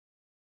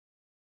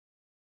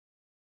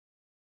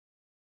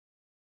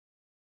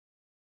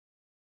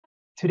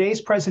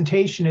Today's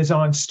presentation is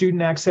on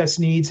student access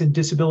needs and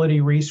disability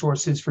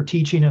resources for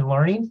teaching and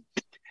learning.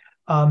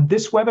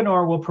 This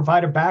webinar will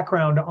provide a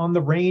background on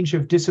the range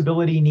of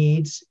disability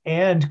needs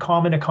and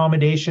common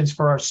accommodations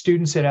for our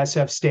students at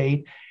SF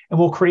State, and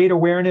will create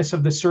awareness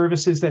of the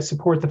services that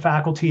support the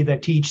faculty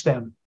that teach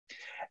them.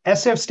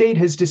 SF State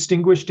has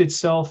distinguished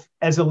itself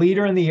as a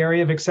leader in the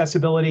area of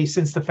accessibility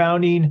since the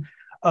founding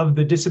of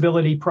the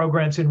Disability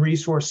Programs and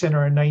Resource Center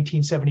in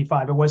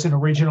 1975. It wasn't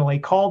originally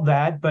called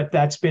that, but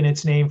that's been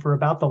its name for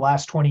about the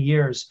last 20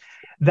 years.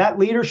 That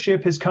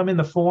leadership has come in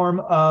the form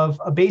of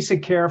a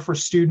basic care for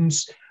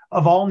students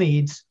of all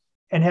needs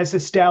and has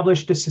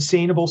established a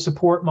sustainable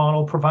support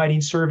model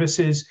providing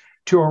services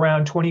to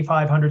around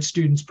 2,500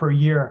 students per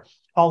year.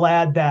 I'll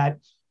add that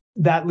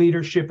that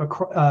leadership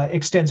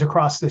extends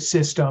across the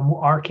system.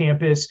 Our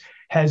campus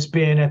has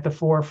been at the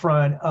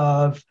forefront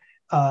of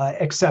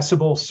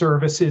accessible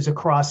services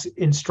across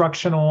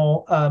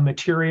instructional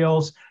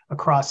materials,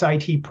 across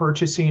IT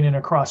purchasing, and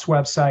across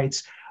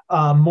websites,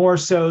 more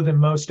so than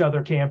most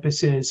other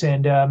campuses.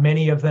 And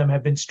many of them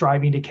have been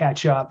striving to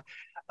catch up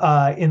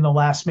in the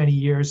last many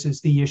years as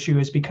the issue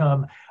has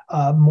become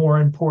more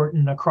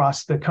important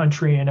across the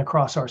country and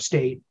across our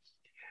state.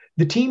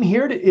 The team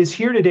is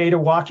here today to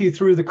walk you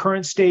through the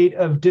current state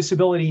of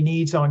disability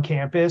needs on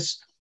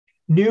campus,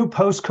 new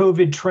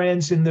post-COVID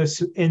trends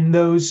in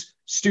those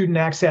student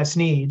access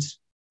needs,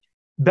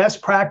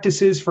 best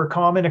practices for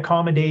common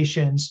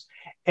accommodations,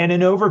 and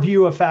an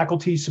overview of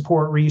faculty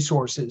support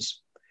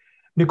resources.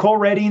 Nicole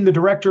Redding, the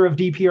director of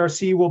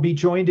DPRC, will be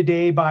joined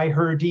today by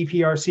her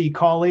DPRC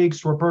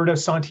colleagues, Roberta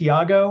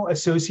Santiago,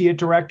 associate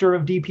director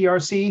of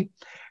DPRC,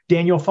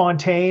 Daniel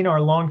Fontaine,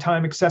 our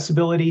longtime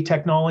accessibility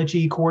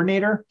technology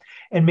coordinator,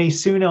 and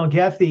Maysoon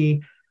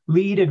Elgethi,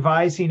 lead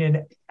advising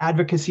and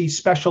advocacy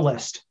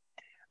specialist.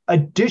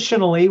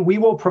 Additionally, we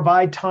will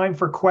provide time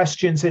for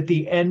questions at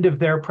the end of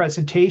their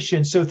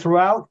presentation. So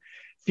throughout,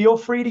 feel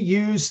free to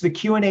use the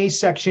Q&A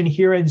section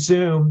here in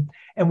Zoom,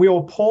 and we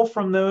will pull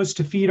from those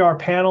to feed our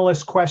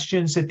panelists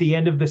questions at the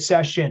end of the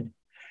session.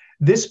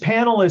 This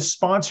panel is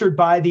sponsored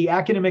by the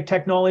Academic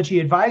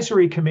Technology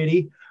Advisory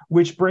Committee,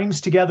 which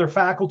brings together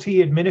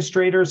faculty,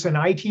 administrators, and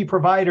IT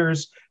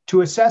providers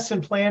to assess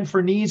and plan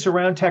for needs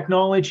around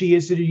technology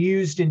as it is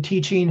used in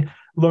teaching,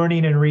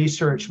 learning, and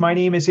research. My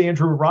name is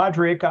Andrew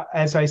Roderick,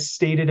 as I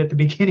stated at the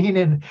beginning,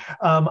 and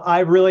I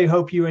really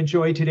hope you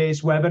enjoy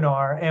today's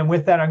webinar. And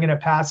with that, I'm going to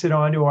pass it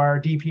on to our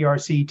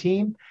DPRC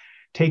team.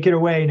 Take it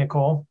away,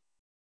 Nicole.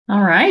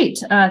 All right.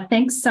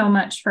 Thanks so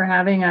much for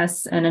having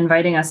us and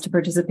inviting us to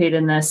participate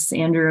in this,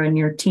 Andrew and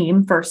your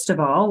team. First of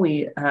all,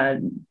 we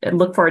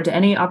look forward to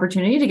any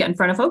opportunity to get in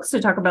front of folks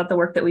to talk about the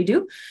work that we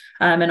do,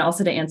 and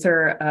also to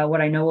answer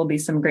what I know will be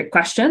some great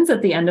questions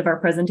at the end of our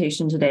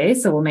presentation today.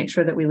 So we'll make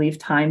sure that we leave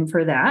time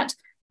for that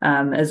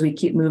as we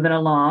keep moving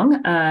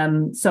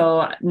along.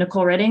 So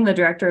Nicole Redding, the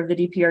director of the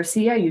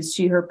DPRC, I use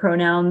she, her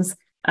pronouns.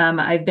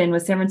 I've been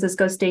with San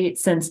Francisco State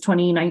since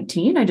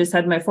 2019. I just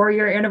had my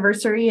 4-year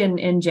anniversary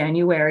in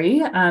January,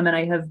 and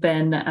I have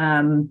been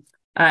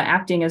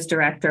acting as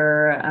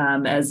director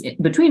as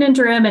between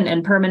interim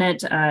and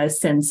permanent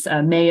since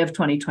May of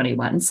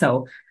 2021.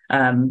 So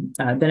I've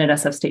been at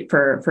SF State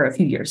for a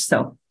few years.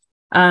 So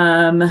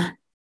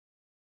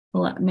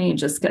let me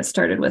just get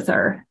started with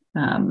our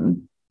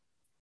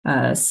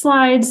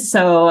slides.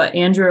 So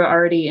Andrew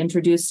already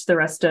introduced the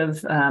rest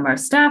of our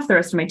staff, the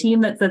rest of my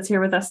team that's here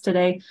with us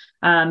today.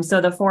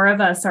 So the 4 of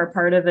us are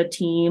part of a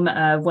team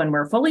of, when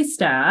we're fully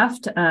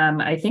staffed,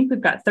 I think we've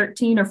got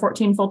 13 or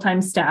 14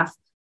 full-time staff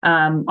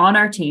on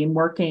our team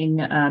working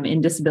in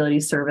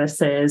disability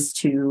services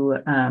to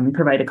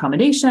provide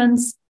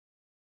accommodations.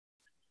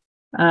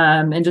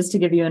 And just to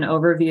give you an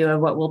overview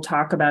of what we'll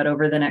talk about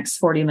over the next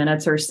 40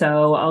 minutes or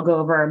so, I'll go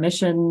over our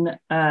mission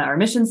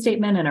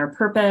statement and our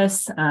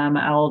purpose.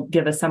 I'll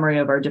give a summary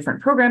of our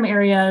different program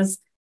areas.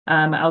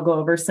 I'll go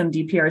over some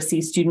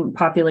DPRC student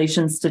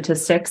population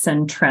statistics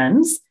and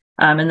trends.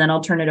 And then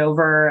I'll turn it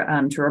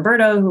over to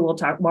Roberto, who will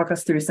walk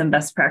us through some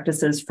best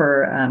practices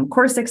for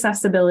course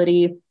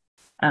accessibility.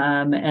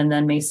 And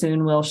then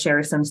Maysoon will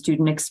share some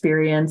student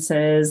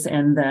experiences.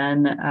 And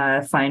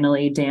then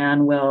finally,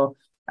 Dan will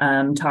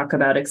talk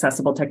about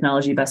accessible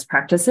technology best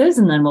practices,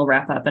 and then we'll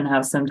wrap up and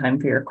have some time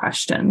for your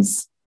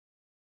questions.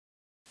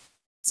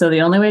 So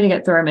the only way to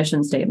get through our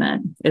mission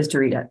statement is to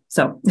read it.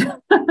 So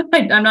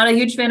I'm not a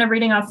huge fan of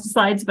reading off the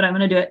slides, but I'm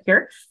going to do it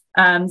here.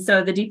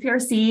 So the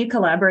DPRC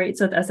collaborates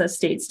with SF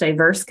State's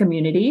diverse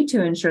community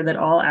to ensure that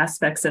all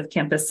aspects of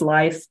campus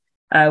life,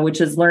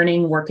 which is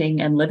learning, working,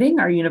 and living,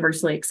 are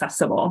universally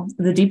accessible.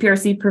 The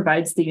DPRC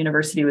provides the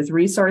university with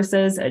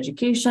resources,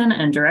 education,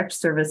 and direct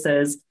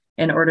services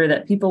in order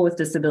that people with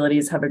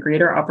disabilities have a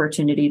greater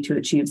opportunity to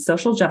achieve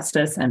social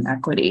justice and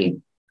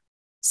equity.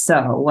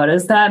 So what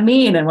does that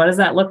mean and what does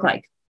that look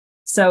like?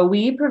 So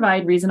we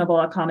provide reasonable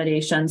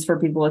accommodations for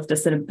people with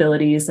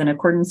disabilities in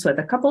accordance with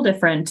a couple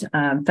different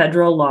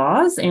federal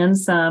laws and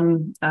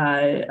some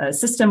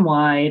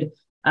system-wide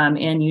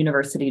and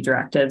university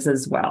directives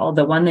as well.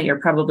 The one that you're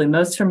probably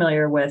most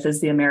familiar with is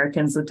the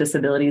Americans with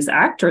Disabilities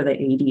Act, or the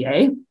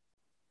ADA.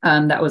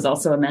 That was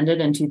also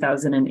amended in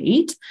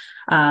 2008.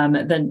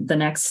 The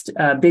next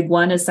big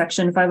one is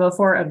Section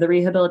 504 of the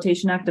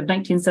Rehabilitation Act of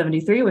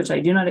 1973, which I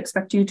do not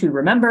expect you to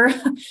remember.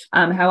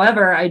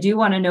 However, I do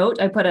want to note,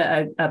 I put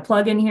a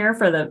plug in here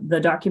for the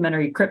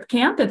documentary Crip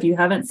Camp. If you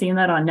haven't seen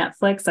that on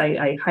Netflix,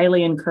 I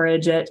highly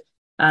encourage it,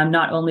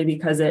 not only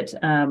because it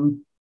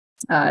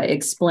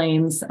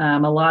explains a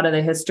lot of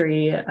the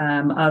history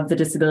of the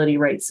disability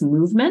rights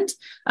movement,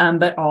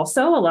 but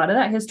also a lot of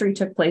that history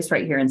took place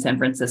right here in San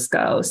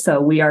Francisco. So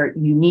we are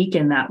unique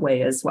in that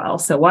way as well.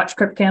 So watch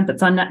Crip Camp.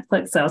 It's on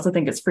Netflix. I also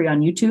think it's free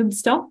on YouTube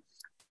still.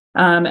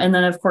 And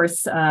then, of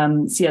course,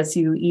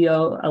 CSU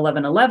EO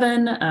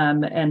 1111,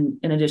 and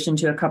in addition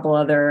to a couple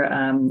other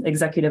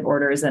executive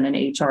orders and an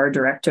HR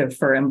directive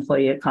for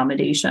employee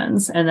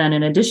accommodations. And then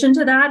in addition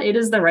to that, it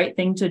is the right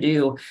thing to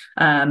do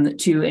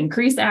to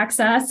increase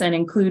access and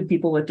include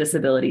people with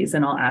disabilities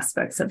in all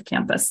aspects of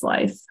campus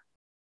life.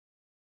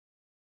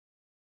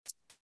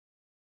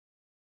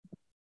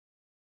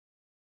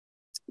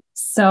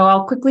 So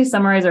I'll quickly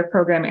summarize our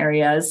program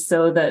areas.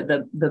 So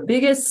the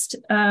biggest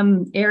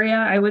area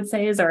I would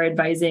say is our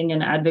advising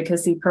and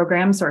advocacy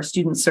programs, our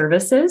student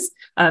services.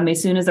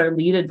 Maysoon is our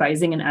lead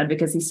advising and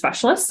advocacy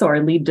specialist, so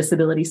our lead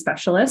disability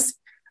specialist.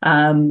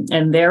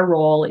 And their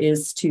role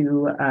is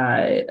to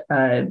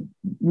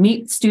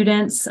meet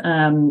students,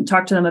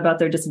 talk to them about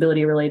their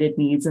disability-related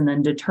needs, and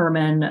then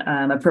determine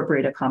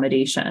appropriate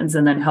accommodations,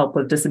 and then help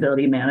with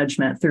disability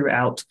management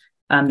throughout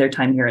their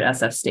time here at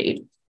SF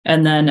State.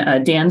 And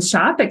then Dan's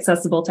shop,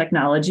 accessible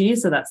technology.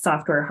 So that's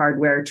software,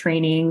 hardware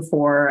training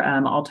for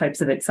all types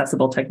of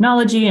accessible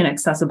technology and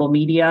accessible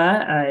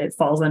media. It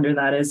falls under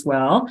that as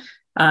well.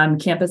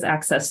 Campus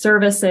access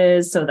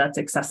services. So that's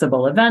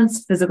accessible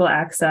events, physical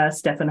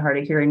access, deaf and hard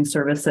of hearing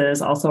services,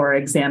 also our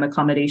exam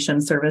accommodation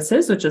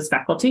services, which is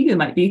faculty you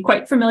might be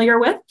quite familiar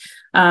with.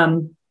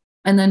 And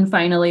then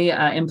finally,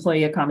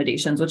 employee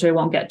accommodations, which I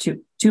won't get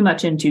too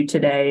much into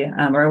today,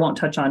 or I won't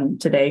touch on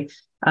today.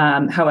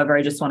 However,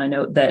 I just want to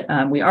note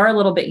that we are a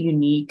little bit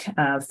unique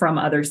from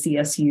other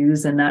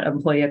CSUs in that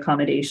employee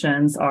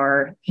accommodations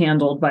are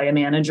handled by a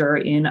manager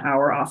in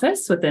our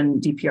office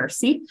within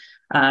DPRC.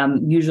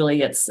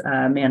 Usually it's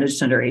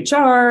managed under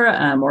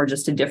HR or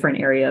just a different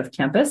area of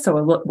campus.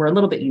 So we're a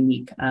little bit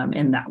unique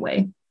in that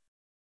way.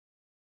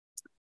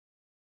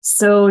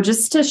 So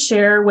just to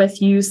share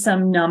with you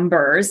some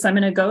numbers, I'm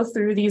going to go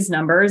through these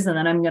numbers and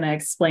then I'm going to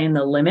explain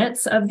the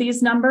limits of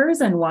these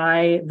numbers and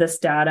why this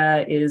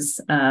data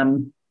is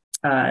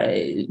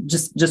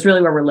just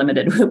really where we're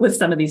limited with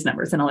some of these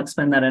numbers. And I'll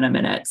explain that in a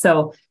minute.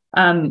 So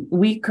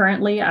we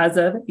currently, as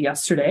of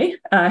yesterday,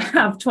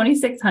 have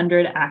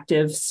 2,600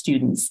 active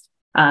students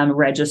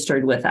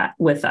registered with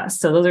us.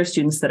 So those are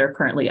students that are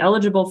currently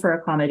eligible for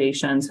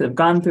accommodations who have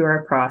gone through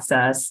our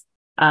process.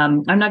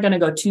 I'm not going to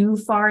go too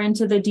far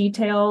into the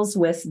details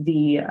with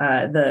the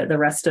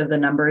rest of the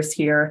numbers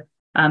here,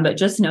 but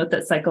just note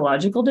that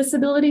psychological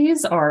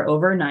disabilities are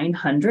over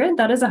 900.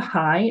 That is a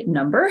high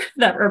number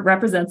that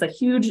represents a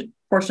huge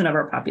portion of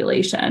our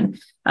population.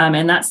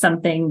 And that's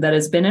something that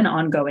has been an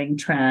ongoing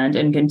trend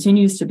and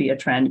continues to be a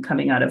trend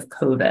coming out of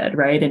COVID,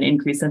 right? An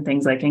increase in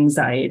things like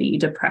anxiety,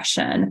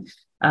 depression,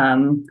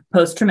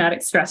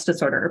 post-traumatic stress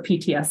disorder, or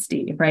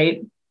PTSD,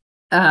 right?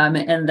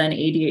 And then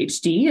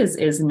ADHD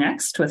is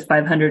next with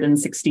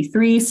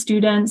 563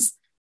 students.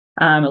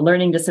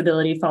 Learning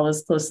disability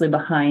follows closely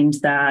behind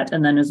that.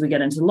 And then as we get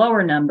into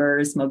lower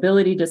numbers,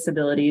 mobility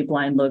disability,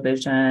 blind, low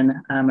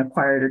vision,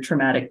 acquired or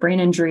traumatic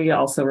brain injury,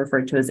 also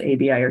referred to as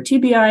ABI or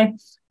TBI,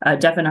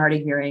 deaf and hard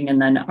of hearing,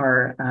 and then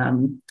our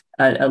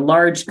a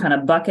large kind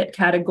of bucket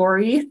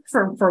category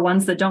for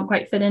ones that don't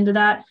quite fit into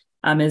that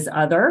is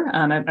other.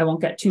 I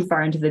won't get too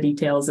far into the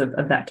details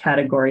of that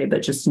category,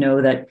 but just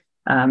know that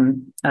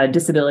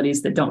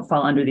disabilities that don't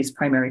fall under these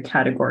primary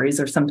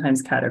categories are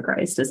sometimes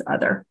categorized as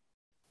other.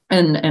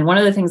 And one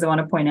of the things I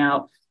want to point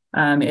out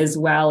as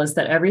well is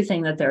that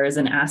everything that there is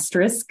an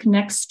asterisk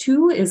next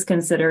to is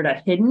considered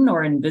a hidden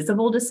or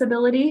invisible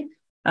disability.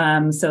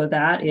 So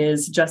that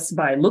is just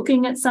by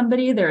looking at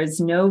somebody, there is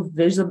no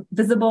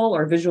visible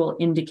or visual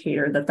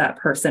indicator that that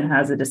person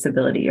has a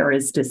disability or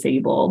is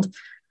disabled.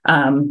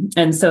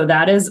 And so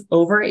that is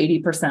over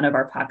 80% of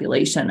our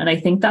population. And I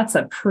think that's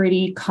a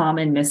pretty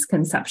common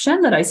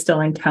misconception that I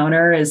still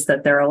encounter, is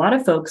that there are a lot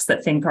of folks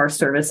that think our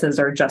services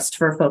are just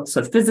for folks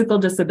with physical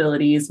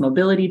disabilities,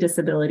 mobility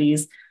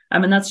disabilities,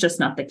 and that's just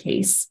not the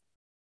case.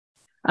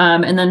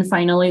 And then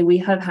finally, we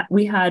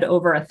had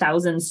over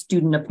 1,000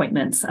 student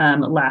appointments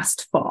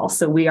last fall.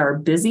 So we are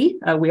busy.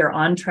 We are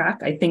on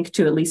track, I think,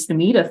 to at least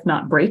meet, if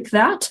not break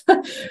that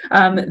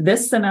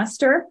this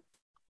semester.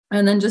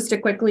 And then just to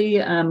quickly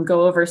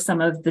go over some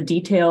of the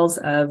details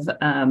of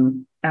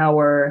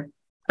why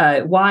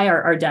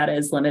our data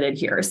is limited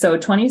here. So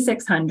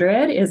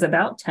 2,600 is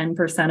about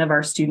 10% of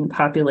our student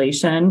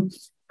population.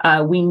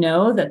 We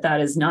know that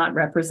that is not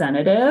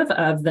representative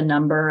of the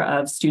number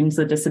of students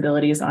with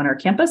disabilities on our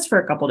campus for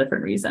a couple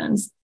different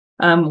reasons.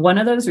 One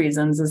of those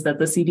reasons is that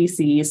the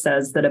CDC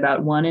says that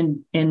about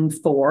 1 in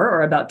 4,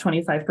 or about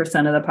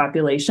 25% of the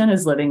population,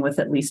 is living with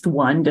at least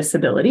one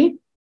disability.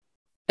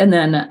 And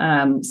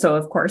then, so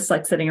of course,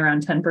 like sitting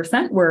around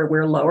 10%,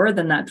 we're lower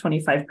than that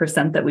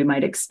 25% that we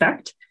might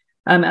expect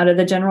out of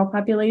the general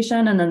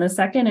population. And then the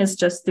second is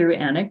just through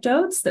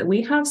anecdotes that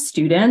we have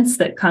students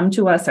that come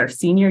to us our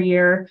senior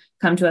year,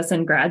 come to us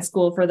in grad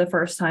school for the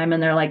first time,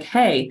 and they're like,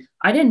 hey,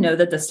 I didn't know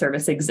that this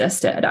service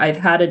existed. I've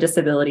had a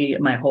disability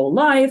my whole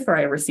life, or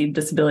I received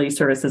disability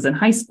services in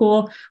high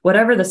school,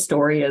 whatever the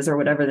story is or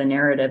whatever the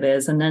narrative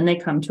is. And then they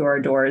come to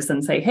our doors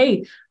and say,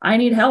 hey, I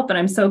need help, and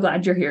I'm so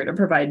glad you're here to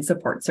provide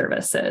support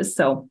services.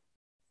 So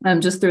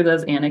just through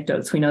those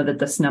anecdotes, we know that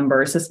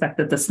suspect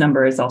that this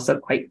number is also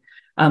quite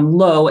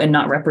low and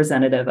not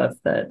representative of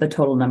the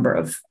total number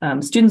of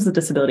students with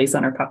disabilities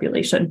on our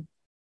population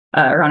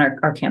or on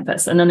our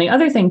campus. And then the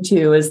other thing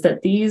too is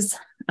that these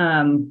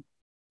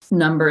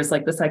numbers,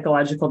 like the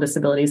psychological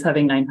disabilities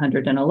having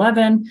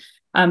 911,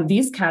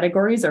 these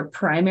categories are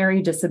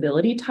primary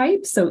disability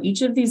types. So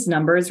each of these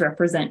numbers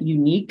represent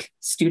unique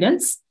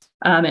students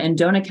and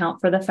don't account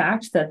for the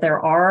fact that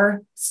there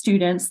are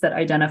students that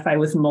identify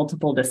with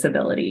multiple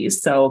disabilities.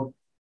 So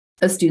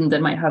a student that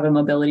might have a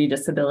mobility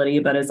disability,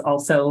 but is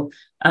also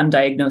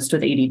diagnosed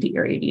with ADD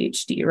or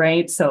ADHD,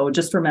 right? So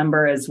just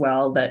remember as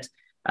well that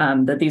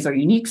that these are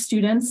unique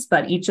students,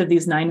 but each of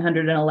these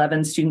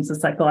 911 students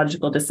with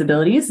psychological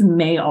disabilities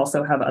may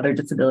also have other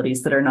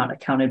disabilities that are not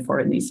accounted for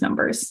in these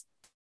numbers.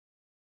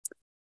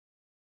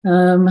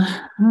 All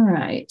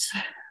right.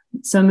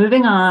 So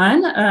moving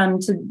on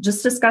to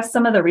just discuss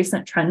some of the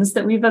recent trends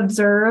that we've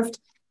observed.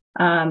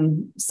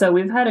 So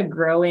we've had a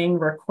growing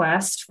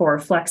request for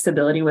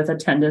flexibility with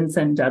attendance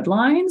and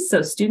deadlines.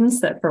 So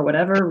students that for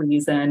whatever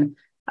reason,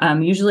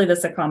 usually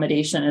this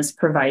accommodation is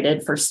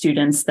provided for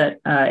students that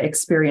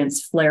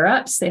experience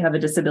flare-ups. They have a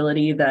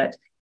disability that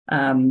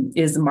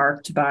is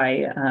marked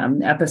by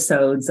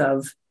episodes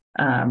of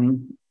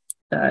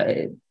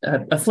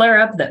a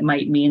flare-up that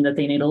might mean that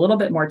they need a little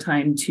bit more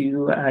time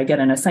to get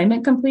an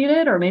assignment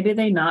completed, or maybe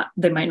they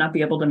might not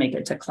be able to make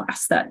it to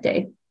class that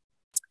day.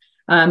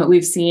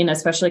 We've seen,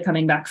 especially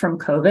coming back from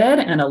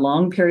COVID and a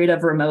long period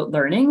of remote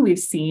learning, we've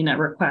seen a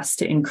request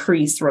to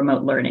increase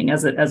remote learning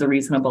as a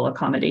reasonable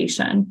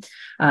accommodation,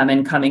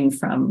 and coming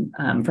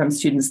from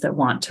students that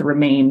want to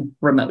remain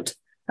remote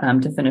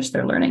to finish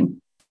their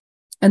learning.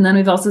 And then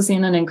we've also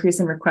seen an increase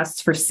in requests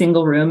for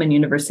single room and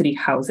university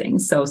housing.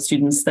 So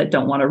students that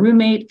don't want a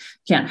roommate,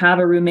 can't have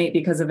a roommate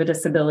because of a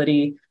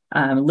disability,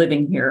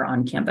 living here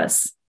on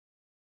campus.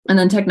 And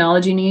then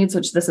technology needs,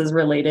 which this is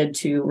related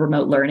to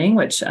remote learning,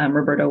 which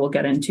Roberto will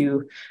get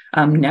into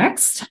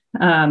next,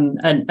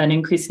 an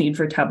increased need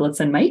for tablets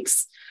and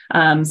mics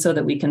so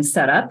that we can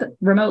set up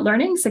remote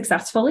learning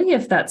successfully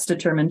if that's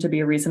determined to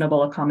be a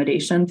reasonable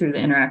accommodation through the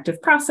interactive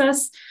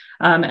process.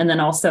 And then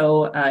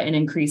also an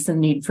increase in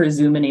need for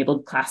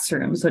Zoom-enabled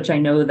classrooms, which I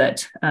know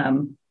that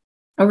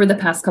over the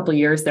past couple of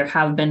years, there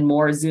have been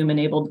more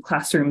Zoom-enabled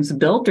classrooms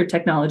built or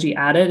technology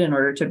added in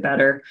order to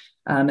better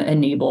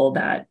enable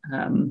that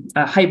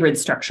a hybrid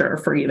structure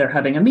for either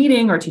having a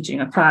meeting or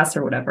teaching a class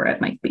or whatever it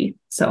might be.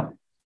 So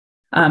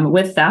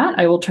with that,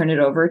 I will turn it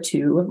over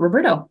to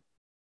Roberto.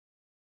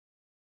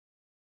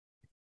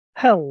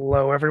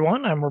 Hello,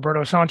 everyone. I'm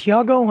Roberto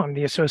Santiago. I'm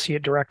the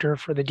Associate Director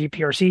for the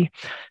DPRC.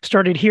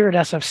 Started here at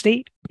SF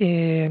State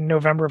in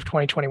November of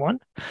 2021.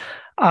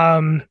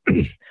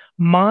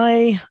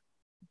 My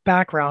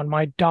background,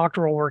 my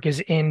doctoral work is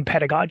in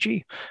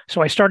pedagogy.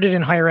 So I started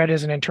in higher ed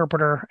as an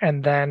interpreter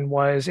and then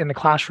was in the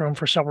classroom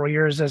for several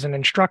years as an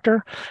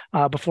instructor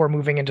before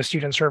moving into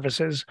student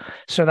services.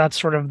 So that's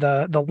sort of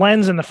the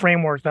lens and the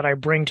framework that I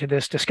bring to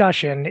this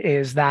discussion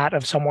is that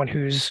of someone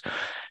who's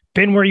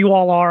been where you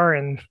all are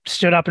and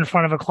stood up in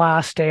front of a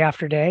class day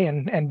after day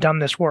and done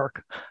this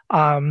work.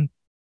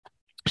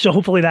 So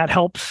hopefully that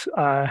helps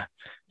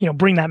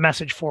bring that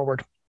message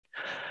forward.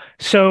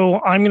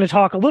 So I'm going to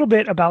talk a little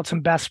bit about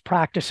some best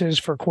practices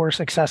for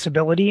course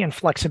accessibility and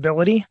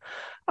flexibility.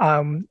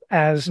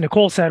 As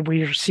Nicole said,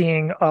 we're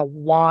seeing a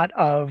lot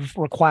of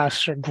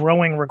requests or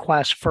growing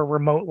requests for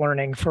remote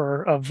learning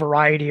for a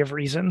variety of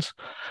reasons.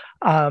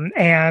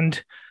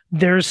 And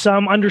there's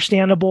some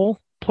understandable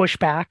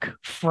pushback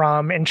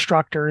from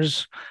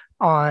instructors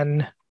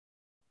on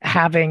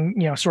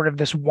having, sort of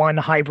this one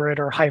hybrid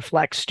or high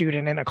flex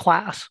student in a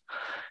class.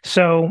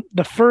 So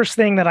the first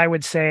thing that I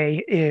would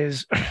say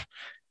is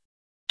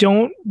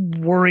don't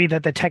worry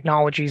that the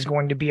technology is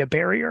going to be a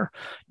barrier.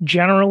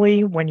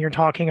 Generally, when you're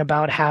talking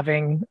about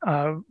having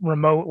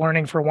remote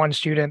learning for one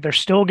student, they're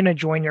still going to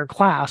join your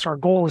class. Our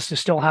goal is to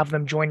still have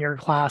them join your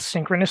class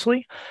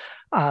synchronously.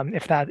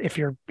 If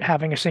you're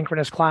having a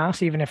synchronous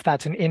class, even if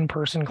that's an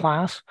in-person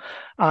class.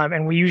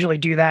 And we usually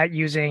do that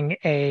using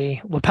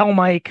a lapel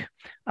mic,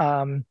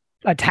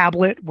 a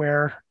tablet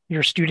where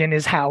your student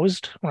is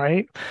housed,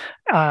 right?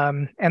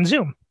 And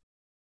Zoom.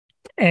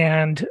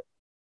 And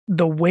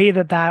the way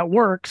that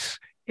works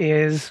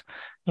is,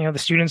 the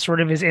student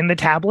sort of is in the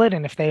tablet,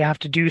 and if they have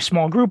to do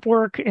small group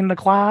work in the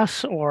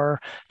class or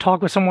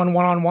talk with someone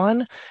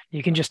one-on-one,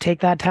 you can just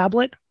take that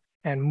tablet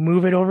and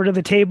move it over to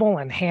the table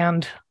and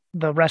hand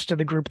the rest of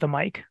the group the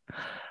mic.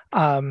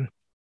 And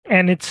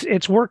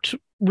it's worked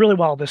really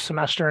well this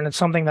semester, and it's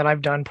something that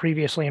I've done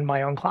previously in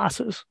my own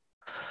classes.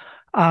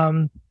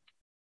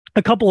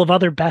 A couple of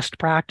other best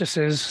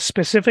practices,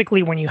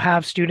 specifically when you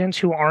have students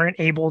who aren't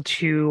able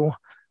to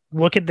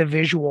look at the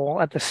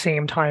visual at the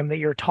same time that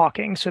you're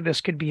talking. So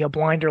this could be a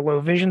blind or low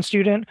vision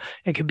student.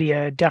 It could be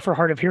a deaf or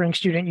hard of hearing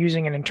student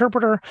using an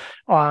interpreter.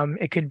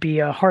 It could be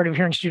a hard of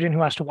hearing student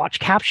who has to watch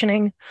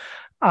captioning,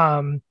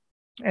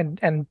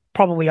 and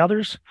probably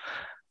others.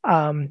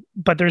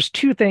 But there's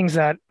two things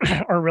that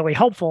are really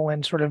helpful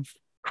in sort of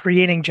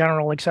creating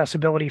general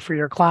accessibility for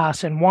your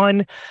class. And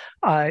one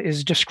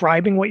is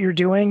describing what you're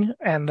doing.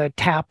 And the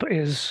TAP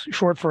is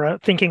short for a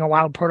thinking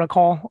aloud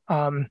protocol,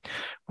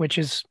 which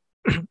is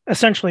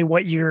essentially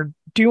what you're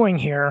doing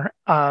here,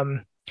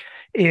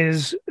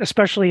 is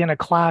especially in a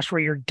class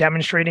where you're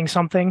demonstrating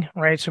something,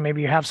 right? So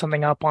maybe you have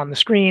something up on the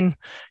screen,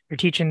 you're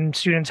teaching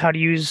students how to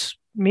use,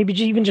 maybe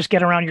even just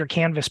get around your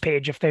Canvas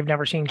page if they've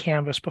never seen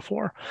Canvas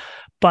before.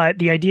 But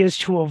the idea is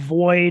to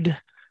avoid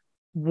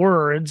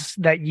words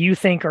that you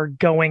think are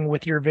going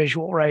with your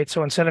visual, right?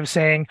 So instead of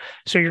saying,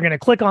 so you're going to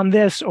click on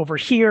this over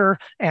here,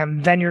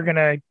 and then you're going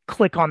to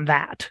click on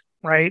that,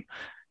 right?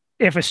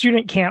 If a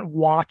student can't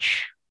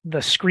watch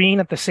the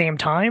screen at the same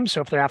time, so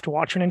if they have to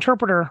watch an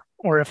interpreter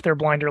or if they're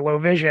blind or low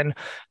vision,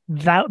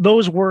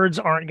 those words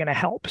aren't going to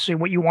help. So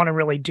what you want to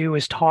really do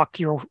is talk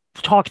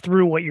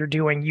through what you're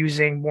doing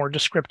using more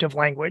descriptive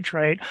language,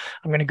 right?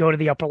 I'm going to go to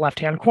the upper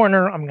left-hand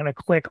corner. I'm going to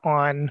click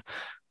on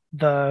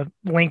the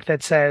link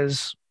that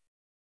says,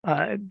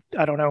 I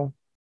don't know,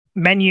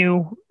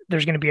 menu.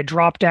 There's going to be a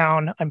drop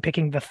down. I'm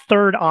picking the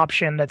third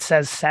option that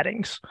says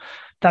settings.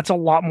 That's a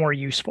lot more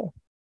useful.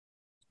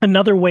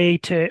 Another way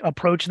to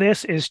approach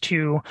this is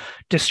to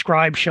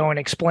describe, show, and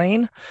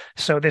explain.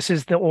 So this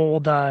is the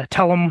old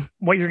tell them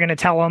what you're going to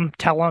tell them,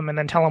 and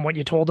then tell them what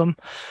you told them,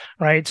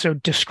 right? So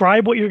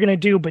describe what you're going to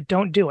do, but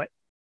don't do it.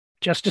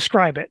 Just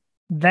describe it.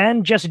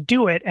 Then just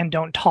do it and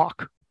don't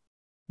talk.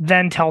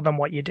 Then tell them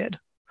what you did,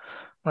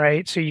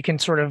 right? So you can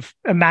sort of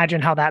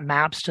imagine how that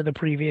maps to the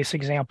previous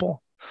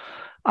example.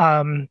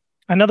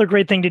 Another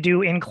great thing to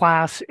do in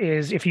class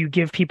is if you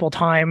give people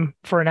time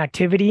for an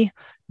activity,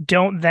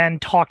 don't then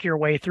talk your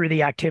way through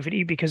the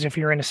activity, because if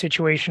you're in a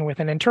situation with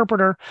an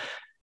interpreter,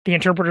 the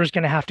interpreter is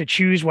going to have to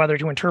choose whether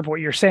to interpret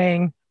what you're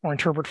saying or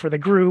interpret for the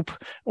group,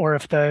 or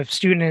if the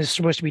student is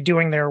supposed to be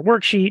doing their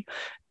worksheet,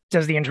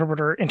 does the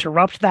interpreter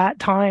interrupt that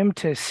time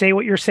to say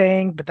what you're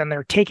saying, but then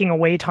they're taking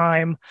away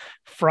time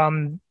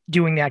from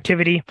doing the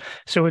activity.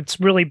 So it's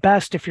really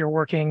best if you're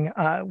working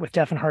with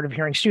deaf and hard of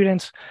hearing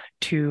students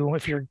to,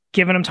 if you're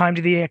giving them time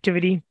to do the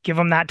activity, give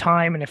them that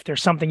time. And if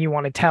there's something you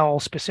want to tell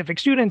specific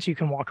students, you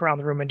can walk around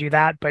the room and do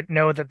that. But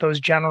know that those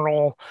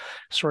general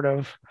sort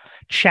of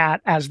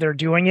chat as they're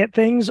doing it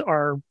things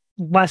are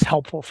less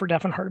helpful for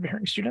deaf and hard of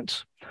hearing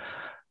students.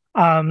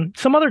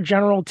 Some other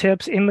general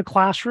tips in the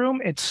classroom: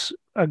 it's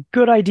a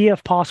good idea,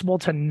 if possible,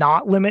 to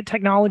not limit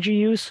technology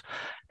use.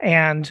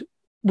 And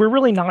we're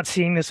really not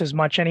seeing this as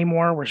much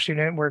anymore,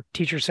 where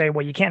teachers say,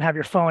 well, you can't have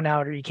your phone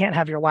out or you can't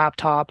have your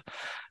laptop.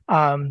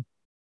 And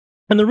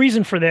the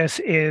reason for this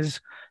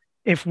is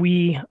if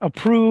we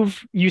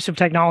approve use of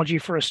technology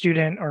for a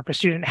student, or if a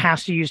student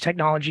has to use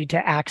technology to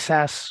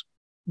access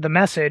the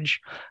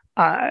message,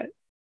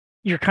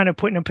 you're kind of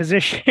put in a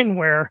position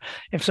where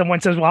if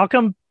someone says, well,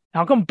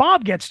 how come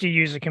Bob gets to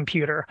use a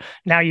computer?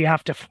 Now you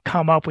have to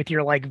come up with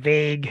your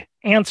vague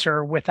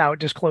answer without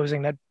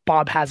disclosing that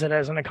Bob has it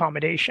as an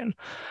accommodation.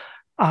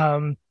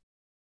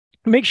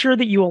 Make sure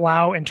that you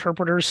allow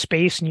interpreters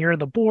space near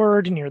the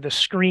board, near the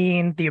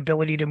screen, the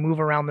ability to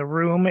move around the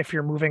room if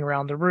you're moving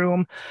around the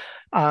room.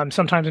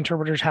 Sometimes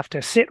interpreters have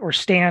to sit or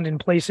stand in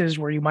places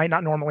where you might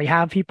not normally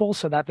have people,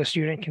 so that the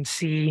student can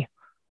see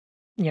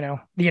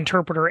the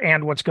interpreter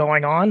and what's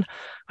going on.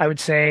 I would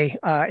say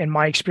in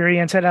my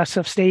experience at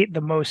SF State, the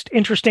most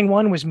interesting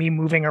one was me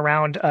moving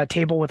around a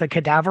table with a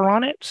cadaver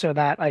on it so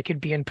that I could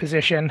be in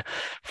position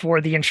for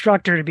the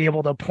instructor to be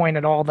able to point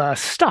at all the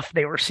stuff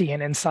they were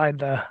seeing inside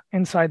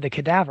the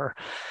cadaver.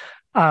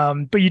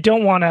 But you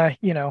don't want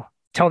to,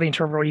 tell the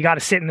interpreter, well, you got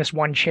to sit in this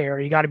one chair,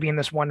 you got to be in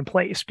this one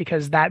place,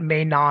 because that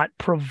may not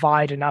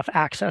provide enough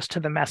access to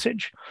the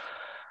message.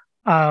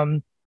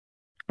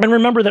 And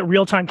remember that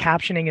real-time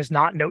captioning is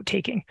not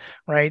note-taking,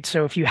 right?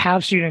 So if you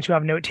have students who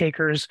have note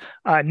takers,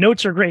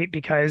 notes are great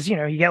because, you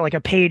get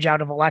a page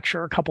out of a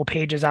lecture, a couple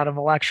pages out of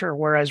a lecture,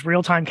 whereas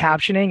real-time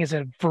captioning is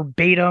a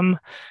verbatim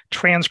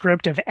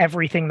transcript of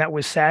everything that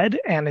was said,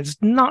 and it's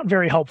not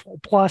very helpful.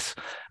 Plus,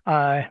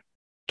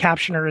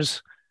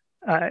 captioners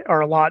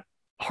are a lot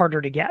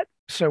harder to get.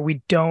 So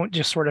we don't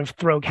just sort of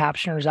throw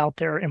captioners out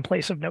there in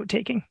place of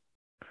note-taking.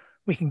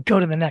 We can go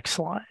to the next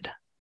slide.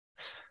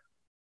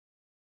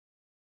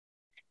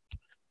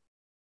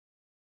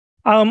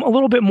 A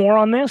little bit more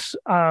on this.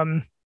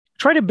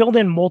 Try to build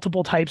in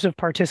multiple types of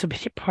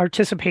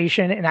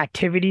participation in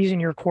activities in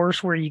your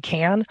course where you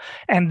can.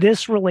 And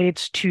this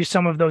relates to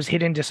some of those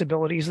hidden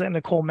disabilities that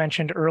Nicole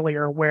mentioned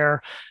earlier,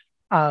 where,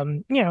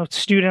 some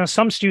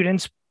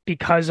students,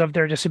 because of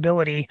their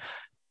disability,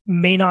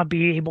 may not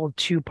be able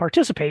to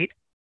participate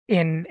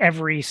in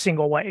every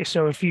single way.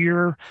 So if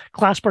your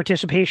class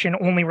participation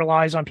only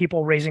relies on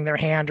people raising their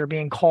hand or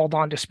being called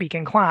on to speak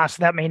in class,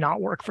 that may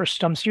not work for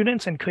some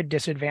students and could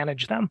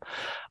disadvantage them.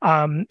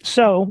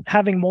 So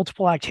having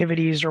multiple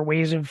activities or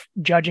ways of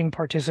judging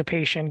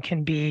participation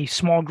can be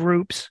small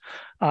groups,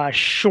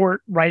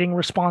 short writing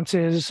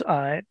responses,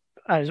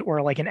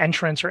 or like an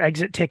entrance or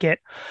exit ticket,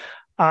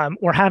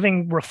 or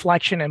having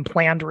reflection and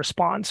planned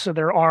response. So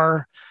there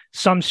are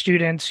some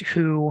students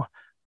who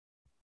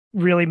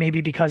really,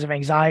 maybe because of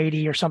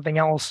anxiety or something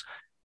else,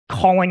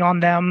 calling on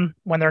them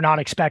when they're not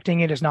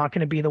expecting it is not going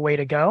to be the way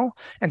to go.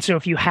 And so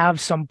if you have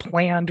some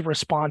planned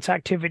response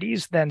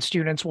activities, then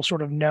students will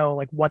sort of know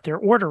like what their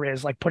order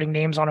is, like putting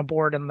names on a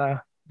board in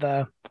the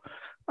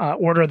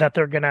order that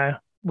they're going to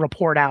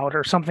report out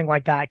or something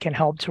like that can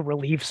help to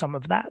relieve some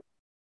of that.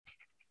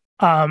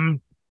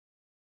 And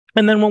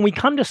then when we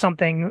come to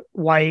something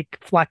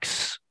like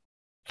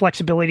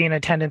flexibility in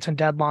attendance and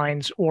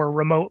deadlines or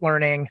remote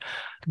learning,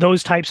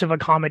 those types of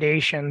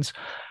accommodations,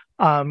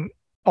 a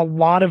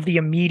lot of the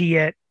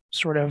immediate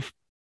sort of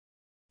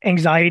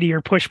anxiety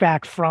or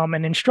pushback from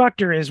an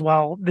instructor is,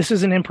 well, this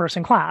is an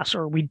in-person class,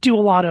 or we do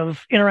a lot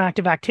of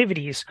interactive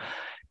activities.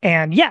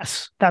 And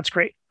yes, that's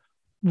great.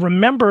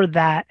 Remember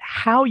that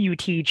how you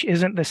teach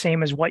isn't the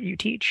same as what you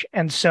teach.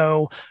 And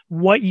so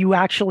what you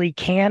actually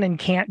can and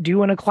can't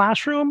do in a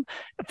classroom,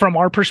 from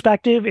our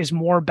perspective, is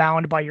more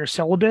bound by your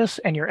syllabus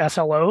and your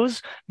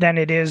SLOs than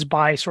it is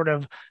by sort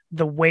of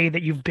the way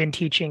that you've been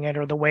teaching it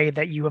or the way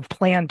that you have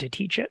planned to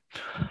teach it.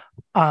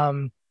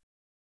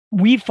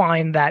 We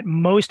find that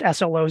most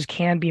SLOs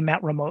can be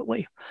met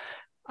remotely.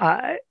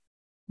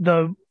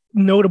 The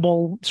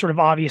notable sort of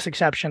obvious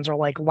exceptions are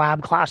like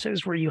lab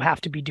classes where you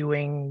have to be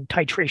doing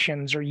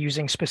titrations or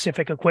using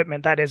specific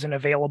equipment that isn't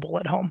available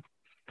at home.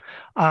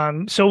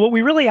 So what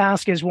we really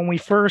ask is when we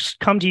first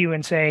come to you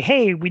and say,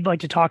 hey, we'd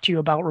like to talk to you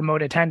about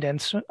remote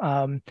attendance,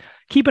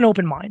 keep an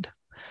open mind.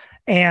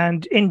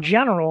 And in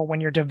general,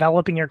 when you're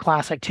developing your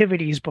class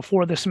activities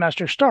before the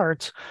semester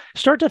starts,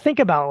 start to think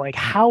about like,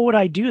 how would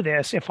I do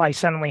this if I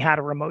suddenly had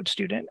a remote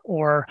student?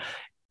 Or,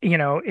 you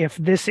know, if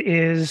this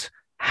is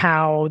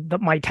how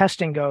my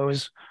testing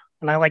goes,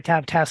 and I like to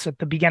have tests at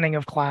the beginning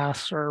of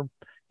class, or,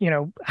 you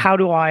know, how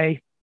do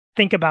I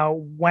think about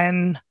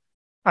when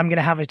I'm going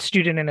to have a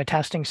student in a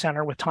testing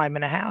center with time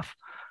and a half,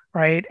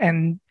 right?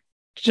 And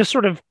just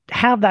sort of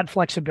have that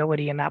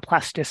flexibility and that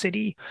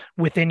plasticity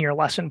within your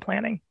lesson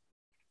planning.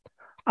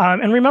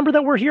 And remember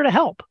that we're here to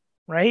help,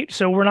 right?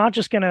 So we're not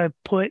just going to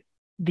put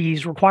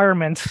these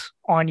requirements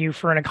on you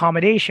for an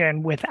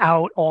accommodation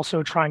without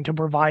also trying to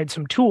provide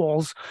some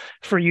tools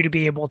for you to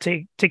be able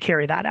to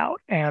carry that out.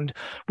 And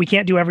we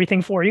can't do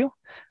everything for you.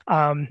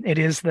 It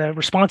is the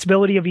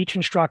responsibility of each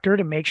instructor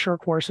to make sure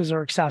courses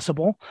are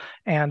accessible.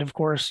 And of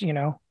course, you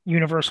know,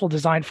 universal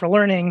design for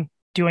learning,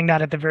 doing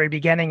that at the very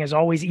beginning is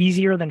always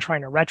easier than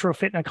trying to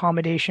retrofit an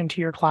accommodation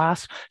to your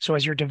class. So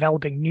as you're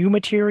developing new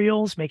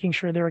materials, making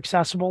sure they're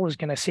accessible is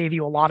going to save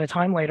you a lot of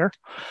time later.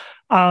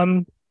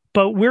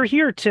 But we're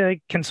here to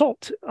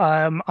consult.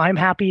 I'm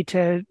happy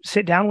to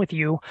sit down with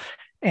you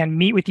and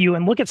meet with you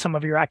and look at some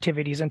of your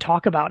activities and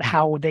talk about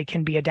how they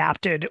can be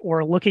adapted,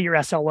 or look at your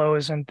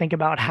SLOs and think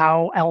about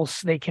how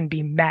else they can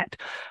be met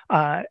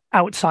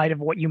outside of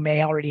what you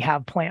may already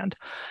have planned.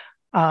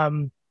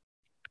 And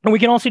we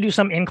can also do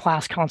some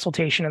in-class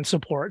consultation and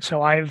support.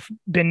 So I've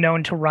been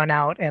known to run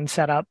out and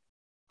set up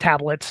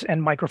tablets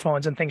and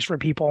microphones and things for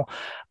people.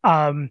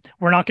 We're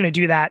not going to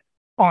do that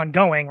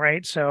ongoing,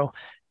 right? So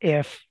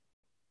if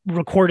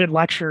recorded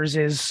lectures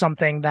is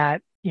something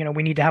that, you know,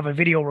 we need to have a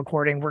video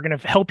recording, we're going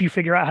to help you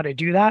figure out how to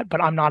do that,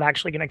 but I'm not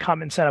actually going to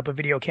come and set up a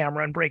video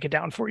camera and break it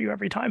down for you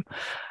every time.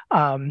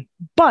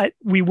 But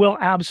we will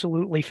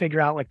absolutely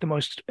figure out like the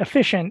most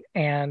efficient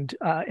and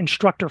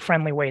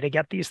instructor-friendly way to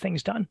get these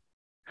things done.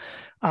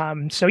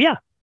 So yeah,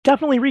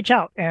 definitely reach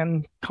out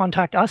and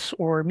contact us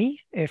or me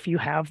if you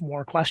have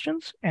more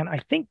questions. And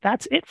I think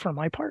that's it for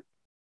my part.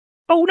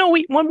 Oh, no,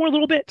 wait, one more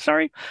little bit.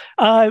 Sorry.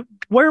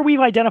 Where we've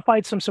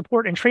identified some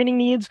support and training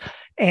needs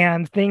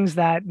and things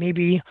that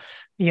maybe,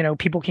 you know,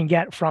 people can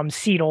get from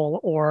CETL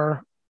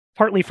or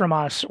partly from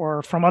us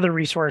or from other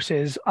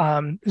resources.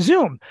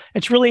 Zoom.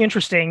 It's really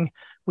interesting.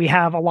 We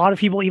have a lot of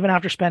people, even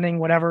after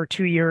spending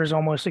 2 years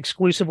almost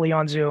exclusively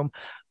on Zoom,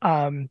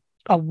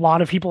 a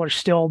lot of people are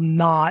still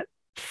not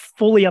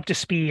fully up to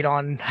speed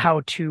on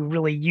how to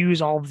really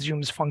use all of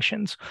Zoom's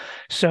functions.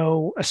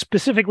 So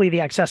specifically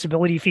the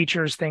accessibility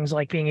features, things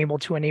like being able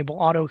to enable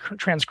auto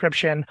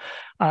transcription,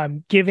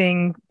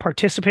 giving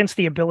participants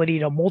the ability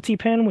to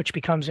multi-pin, which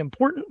becomes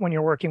important when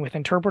you're working with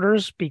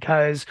interpreters,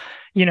 because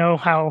you know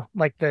how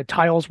like the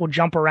tiles will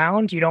jump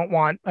around. You don't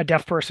want a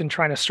deaf person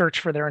trying to search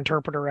for their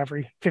interpreter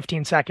every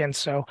 15 seconds.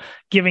 So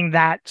giving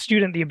that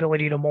student the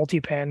ability to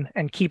multi-pin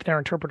and keep their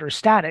interpreter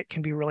static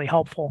can be really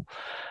helpful.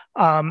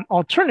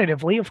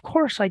 Alternatively, of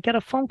course, I get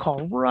a phone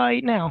call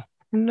right now.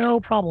 No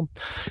problem.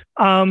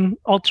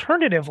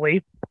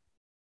 Alternatively,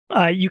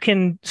 you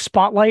can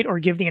spotlight or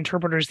give the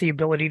interpreters the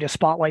ability to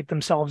spotlight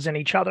themselves and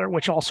each other,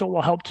 which also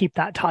will help keep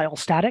that tile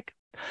static.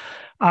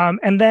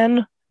 And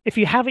then if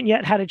you haven't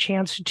yet had a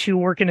chance to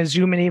work in a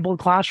Zoom-enabled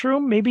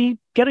classroom, maybe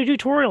get a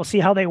tutorial, see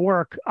how they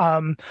work.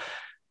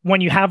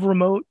 When you have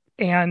remote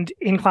and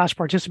in-class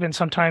participants,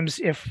 sometimes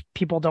if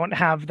people don't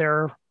have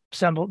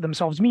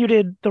themselves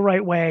muted the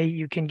right way,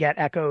 you can get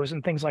echoes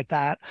and things like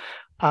that.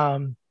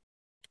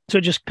 So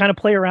just kind of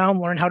play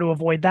around, learn how to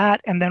avoid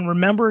that, and then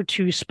remember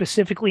to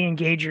specifically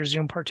engage your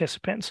Zoom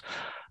participants.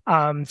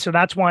 So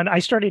that's one. I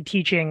started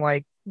teaching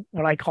like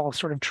what I call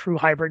sort of true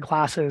hybrid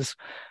classes,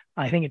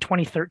 I think in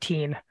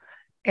 2013.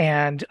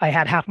 And I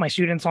had half my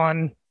students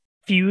on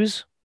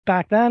Fuse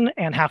back then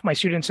and half my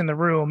students in the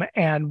room.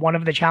 And one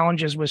of the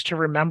challenges was to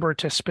remember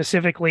to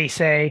specifically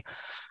say,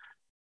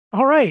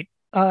 all right,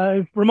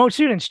 remote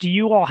students, do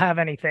you all have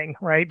anything,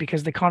 right?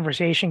 Because the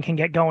conversation can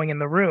get going in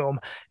the room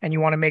and you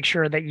want to make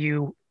sure that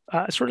you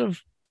sort of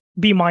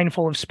be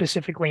mindful of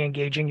specifically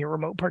engaging your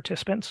remote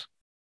participants.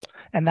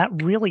 And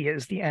that really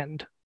is the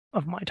end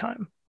of my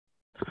time.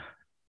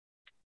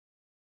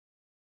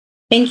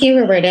 Thank you,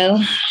 Roberto.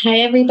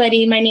 Hi,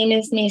 everybody. My name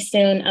is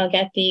Maysoon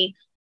Algethi.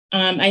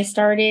 I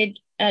started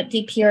at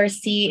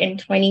DPRC in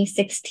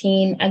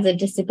 2016 as a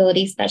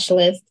disability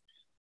specialist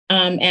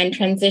and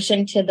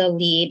transitioned to the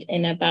lead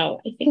in about,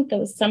 I think it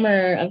was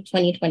summer of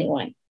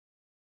 2021.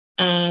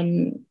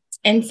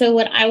 And so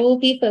what I will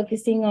be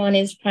focusing on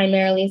is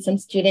primarily some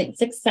student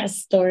success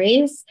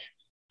stories.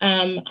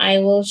 I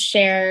will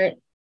share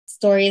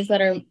stories that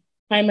are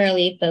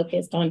primarily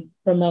focused on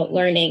remote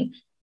learning.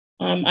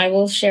 I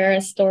will share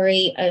a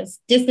story, a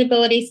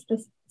disability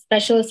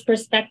specialist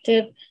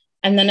perspective,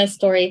 and then a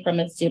story from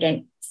a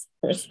student's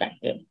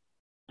perspective.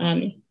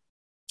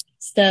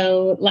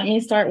 So let me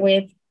start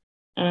with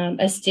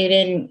a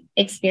student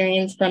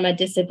experience from a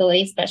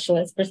disability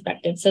specialist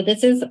perspective. So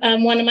this is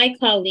one of my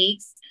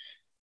colleagues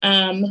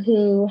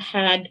who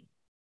had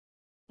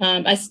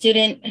a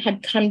student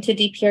had come to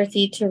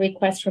DPRC to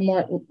request for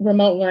more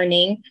remote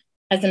learning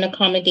as an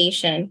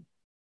accommodation.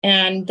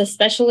 And the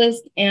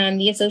specialist and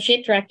the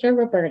associate director,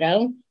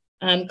 Roberto,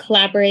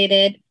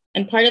 collaborated.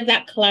 And part of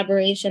that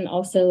collaboration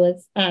also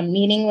was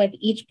meeting with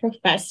each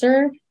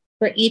professor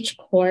for each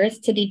course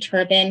to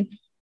determine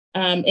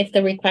if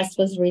the request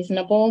was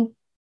reasonable.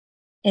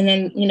 And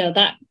then,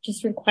 that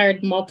just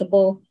required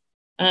multiple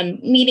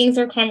meetings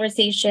or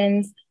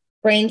conversations,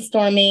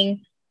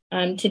 brainstorming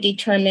to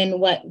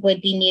determine what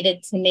would be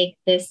needed to make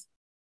this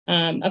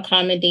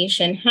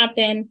accommodation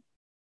happen.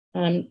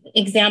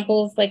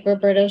 Examples like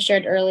Roberto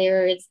shared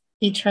earlier is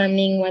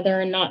determining whether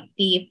or not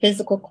the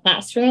physical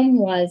classroom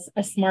was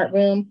a smart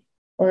room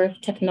or if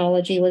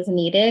technology was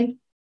needed.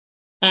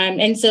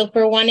 And so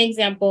for one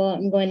example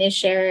I'm going to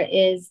share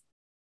is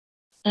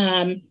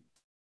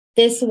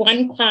this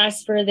one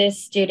class for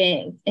this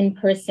student in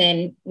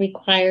person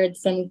required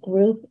some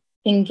group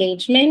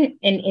engagement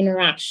and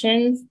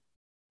interactions.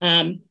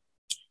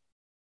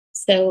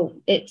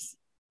 So it's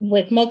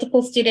with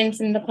multiple students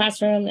in the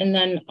classroom, and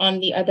then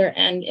on the other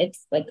end,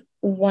 it's like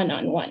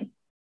one-on-one.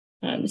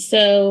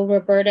 So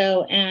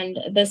Roberto and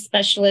the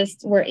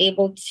specialist were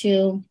able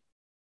to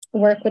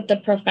work with the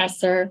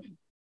professor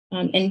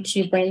and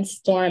to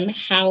brainstorm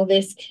how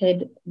this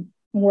could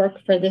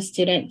work for the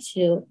student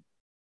to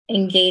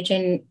engage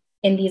in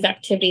these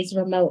activities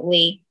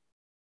remotely.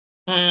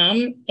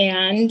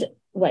 And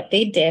what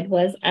they did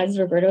was, as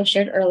Roberto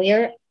shared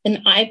earlier,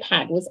 an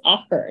iPad was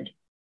offered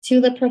to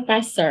the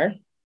professor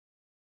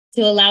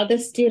to allow the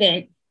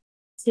student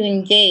to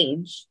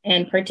engage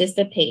and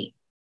participate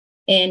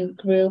in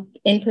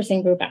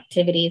in-person group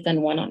activities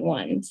and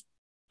one-on-ones.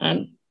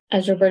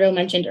 As Roberto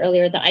mentioned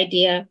earlier, the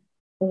idea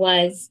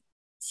was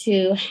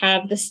to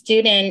have the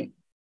student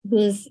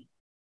who's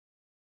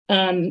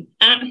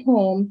at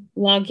home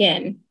log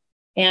in,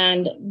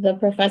 and the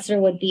professor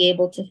would be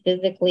able to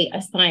physically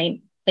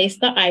place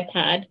the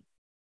iPad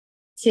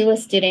to a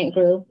student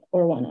group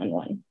or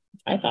one-on-one.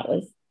 I thought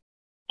was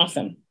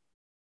awesome.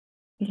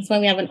 That's why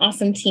we have an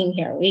awesome team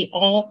here. We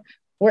all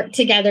work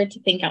together to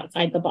think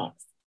outside the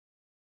box.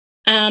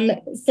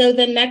 So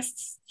the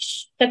next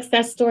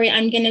success story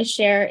I'm going to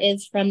share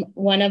is from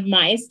one of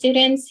my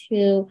students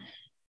who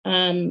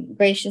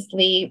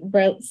graciously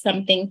wrote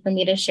something for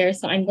me to share.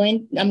 So I'm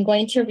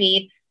going to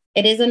read.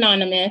 It is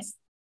anonymous.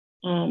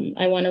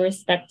 I want to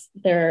respect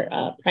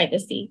their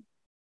privacy.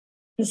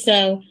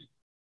 So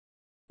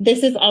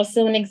this is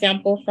also an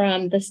example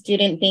from the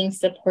student being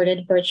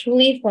supported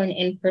virtually for an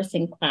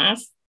in-person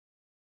class.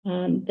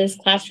 This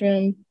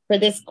classroom for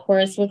this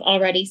course was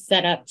already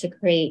set up to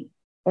create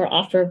or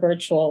offer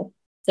virtual.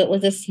 So it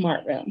was a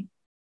smart room.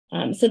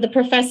 So the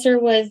professor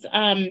was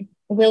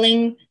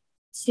willing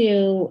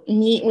to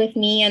meet with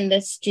me and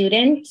the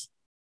student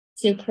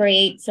to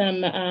create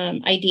some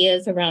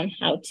ideas around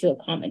how to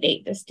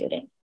accommodate the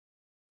student.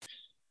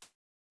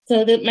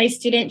 So that my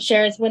student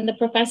shares, when the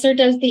professor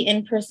does the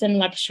in-person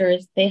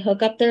lectures, they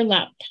hook up their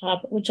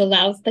laptop, which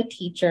allows the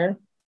teacher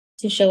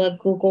to show a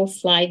Google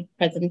slide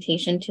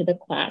presentation to the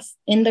class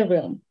in the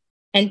room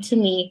and to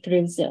me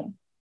through Zoom.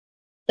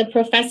 The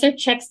professor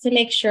checks to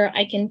make sure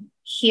I can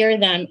hear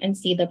them and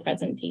see the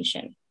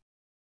presentation.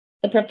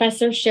 The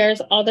professor shares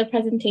all the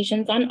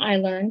presentations on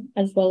iLearn,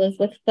 as well as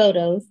with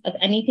photos of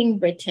anything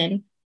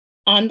written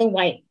on the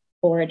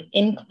whiteboard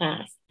in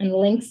class and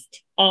links to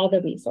all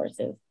the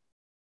resources.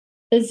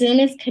 The Zoom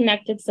is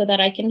connected so that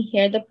I can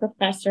hear the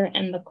professor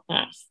and the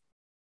class.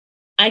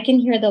 I can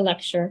hear the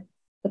lecture,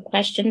 the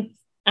questions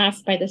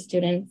asked by the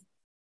students,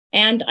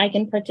 and I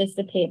can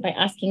participate by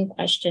asking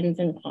questions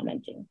and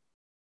commenting.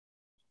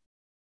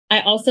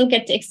 I also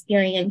get to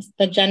experience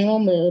the general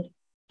mood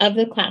of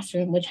the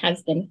classroom, which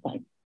has been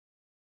fun.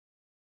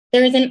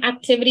 There is an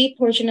activity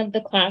portion of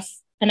the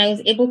class, and I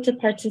was able to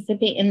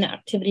participate in the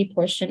activity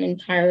portion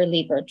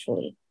entirely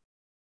virtually.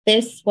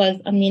 This was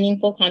a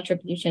meaningful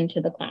contribution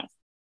to the class.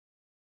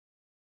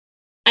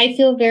 I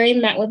feel very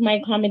met with my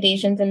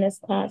accommodations in this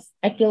class.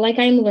 I feel like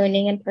I'm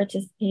learning and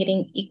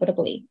participating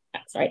equitably.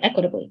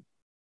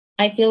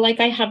 I feel like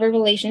I have a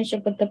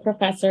relationship with the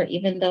professor,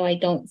 even though I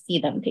don't see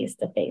them face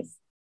to face.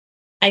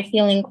 I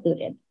feel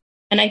included,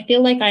 and I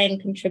feel like I am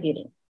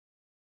contributing.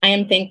 I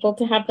am thankful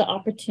to have the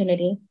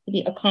opportunity to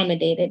be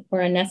accommodated for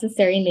a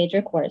necessary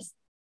major course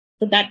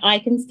so that I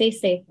can stay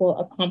safe while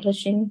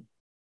accomplishing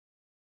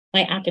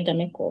my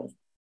academic goals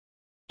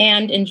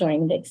and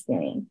enjoying the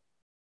experience.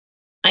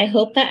 I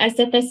hope that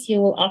SFSU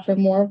will offer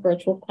more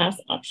virtual class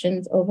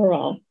options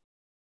overall,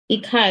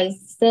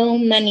 because so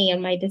many of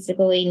my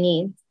disability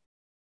needs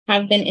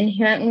have been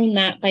inherently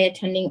met by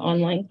attending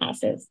online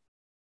classes,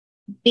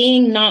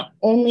 being not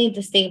only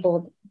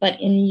disabled,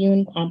 but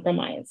immune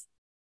compromised.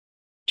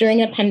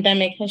 During a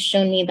pandemic has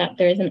shown me that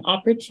there is an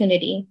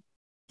opportunity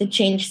to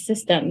change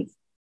systems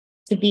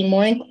to be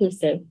more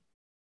inclusive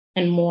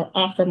and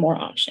offer more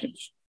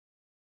options.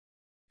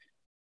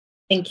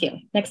 Thank you.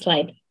 Next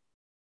slide.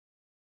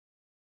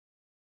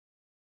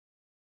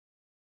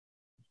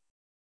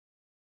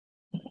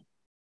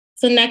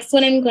 So next,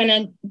 what I'm going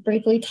to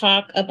briefly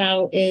talk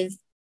about is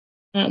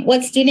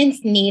what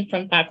students need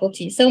from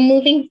faculty. So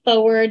moving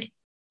forward,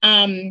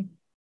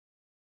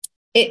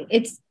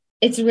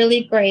 it's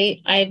really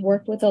great. I've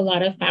worked with a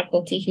lot of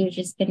faculty who've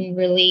just been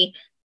really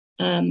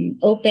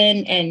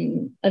open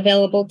and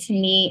available to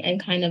me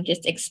and kind of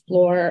just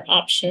explore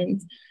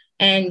options.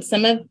 And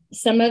some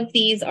of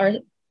these are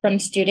from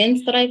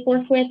students that I've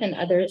worked with and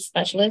other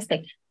specialists,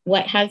 like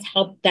what has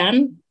helped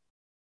them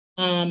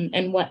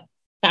and what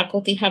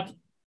faculty have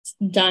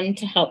done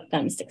to help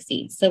them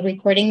succeed. So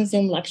recording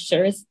Zoom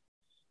lectures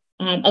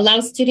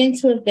allows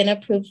students who have been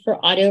approved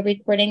for audio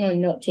recording or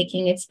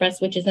note-taking express,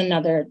 which is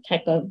another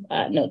type of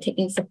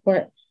note-taking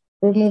support,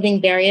 removing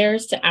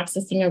barriers to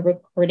accessing a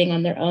recording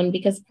on their own,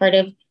 because part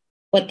of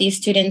what these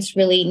students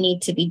really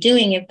need to be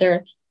doing if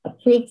they're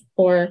approved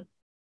for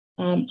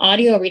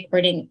audio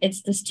recording,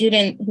 it's the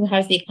student who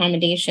has the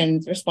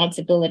accommodations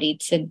responsibility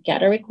to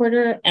get a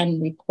recorder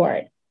and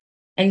record.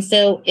 And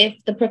so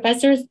if the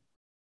professor's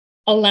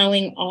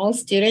allowing all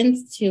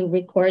students to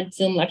record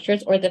Zoom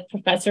lectures or the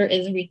professor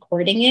is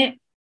recording it,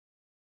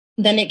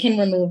 then it can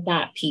remove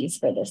that piece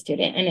for the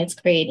student, and it's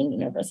creating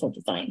universal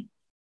design.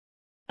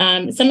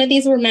 Some of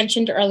these were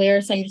mentioned earlier,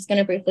 so I'm just going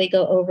to briefly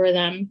go over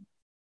them.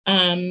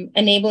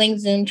 Enabling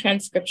Zoom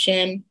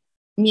transcription,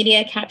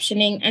 media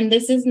captioning, and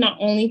this is not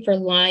only for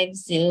live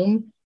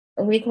Zoom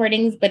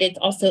recordings, but it's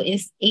also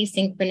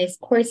asynchronous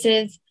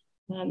courses.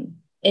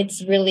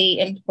 It's really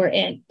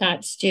important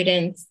that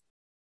students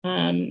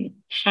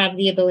have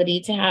the ability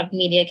to have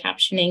media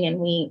captioning,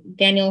 and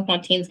Daniel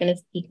Fontaine is going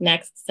to speak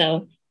next,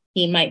 so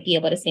he might be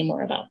able to say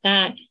more about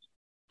that.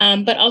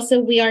 But also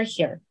we are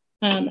here.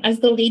 As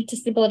the lead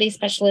disability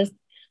specialist,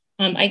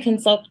 I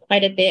consult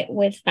quite a bit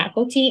with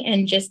faculty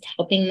and just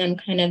helping them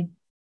kind of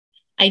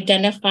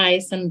identify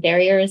some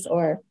barriers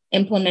or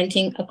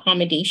implementing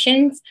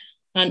accommodations.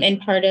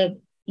 And part of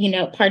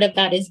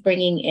that is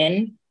bringing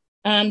in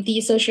the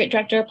associate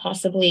director,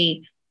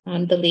 possibly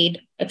the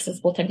lead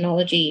accessible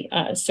technology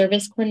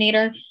service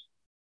coordinator.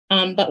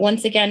 But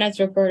once again, as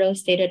Roberto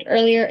stated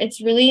earlier,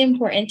 it's really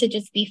important to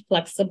just be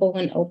flexible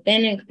and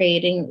open in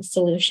creating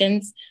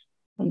solutions.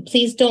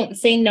 Please don't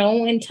say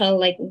no until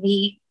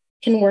we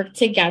can work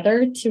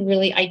together to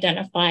really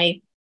identify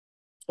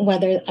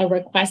whether a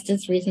request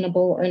is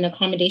reasonable or an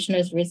accommodation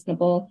is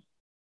reasonable,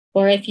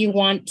 or if you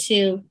want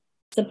to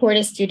support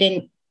a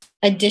student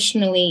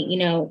additionally,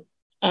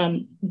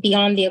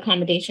 beyond the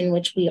accommodation,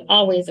 which we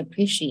always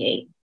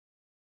appreciate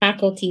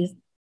faculty's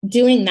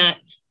doing that,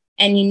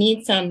 and you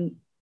need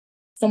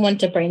someone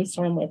to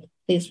brainstorm with,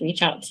 please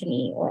reach out to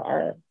me or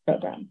our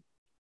program.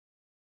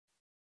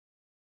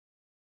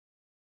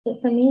 So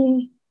for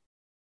me.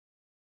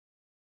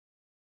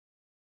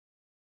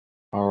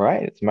 All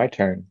right, it's my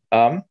turn.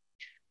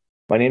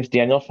 My name is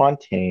Daniel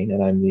Fontaine,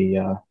 and I'm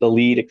the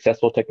lead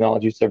accessible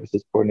technology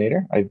services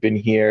coordinator. I've been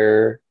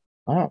here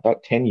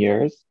about 10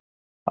 years.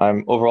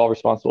 I'm overall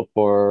responsible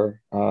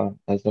for,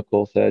 as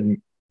Nicole said,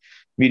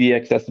 media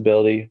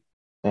accessibility,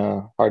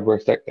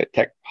 hardware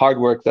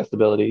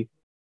accessibility.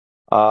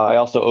 I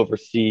also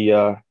oversee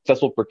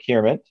accessible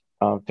procurement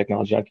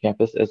technology on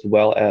campus, as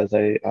well as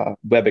a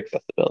web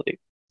accessibility.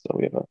 So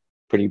we have a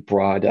pretty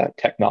broad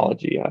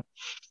technology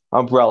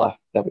umbrella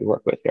that we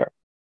work with here.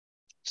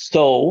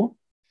 So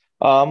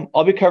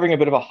I'll be covering a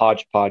bit of a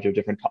hodgepodge of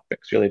different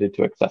topics related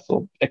to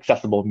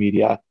accessible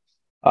media.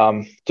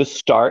 To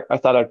start, I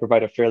thought I'd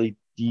provide a fairly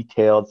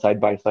detailed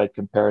side-by-side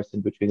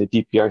comparison between the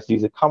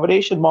DPRC's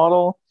accommodation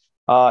model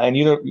and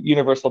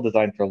universal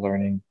design for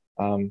learning.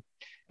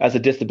 As a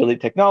disability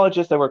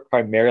technologist, I work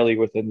primarily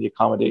within the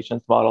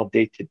accommodations model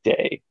day to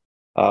day,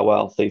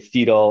 while, say,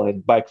 CETL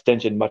and by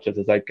extension, much of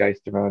the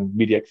zeitgeist around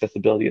media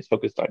accessibility is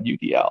focused on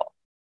UDL.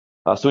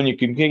 So when you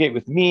communicate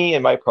with me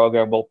and my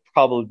program, we'll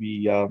probably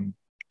be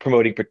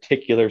promoting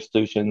particular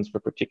solutions for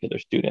particular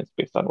students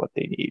based on what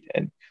they need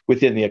and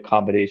within the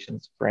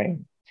accommodations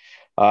frame.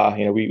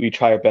 We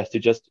try our best to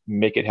just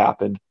make it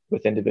happen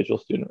with individual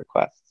student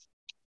requests.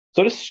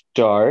 So to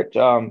start,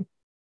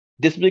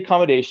 disability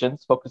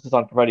accommodations focuses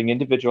on providing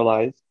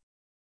individualized,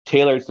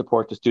 tailored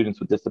support to students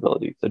with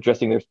disabilities,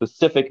 addressing their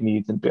specific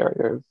needs and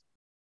barriers.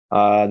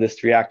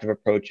 This reactive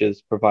approach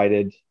is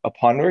provided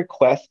upon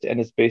request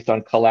and is based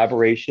on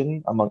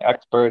collaboration among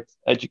experts,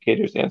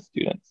 educators, and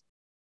students.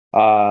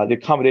 The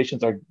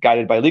accommodations are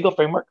guided by legal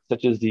frameworks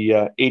such as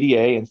the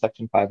ADA and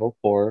Section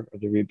 504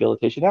 of the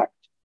Rehabilitation Act,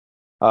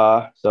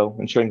 so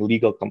ensuring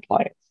legal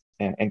compliance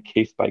and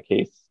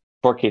case-by-case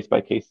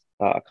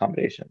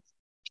accommodations.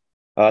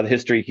 The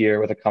history here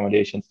with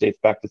accommodations dates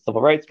back to the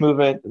Civil Rights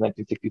Movement in the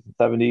 1960s and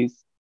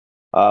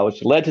 70s,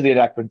 which led to the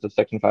enactment of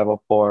Section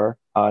 504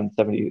 and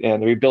the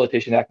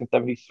Rehabilitation Act in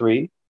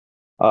 73,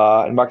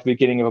 and marked the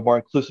beginning of a more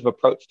inclusive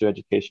approach to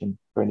education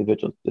for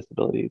individuals with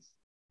disabilities.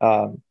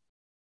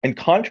 In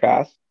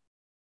contrast,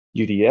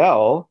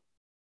 UDL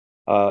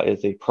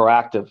is a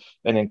proactive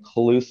and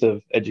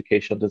inclusive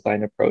educational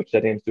design approach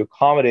that aims to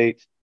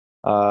accommodate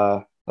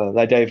a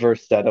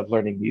diverse set of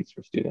learning needs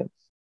for students.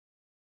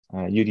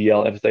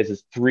 UDL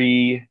emphasizes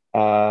three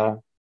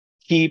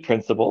key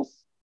principles: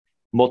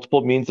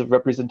 multiple means of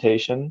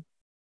representation,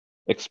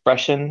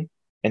 expression,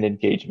 and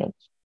engagement.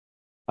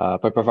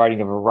 By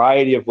providing a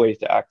variety of ways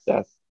to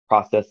access,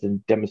 process,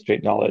 and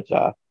demonstrate knowledge,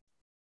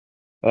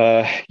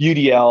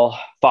 UDL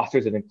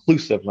fosters an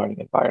inclusive learning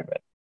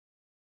environment.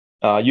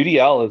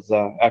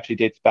 UDL actually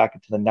dates back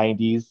into the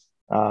 90s,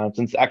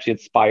 since actually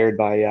inspired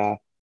by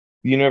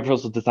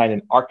universal design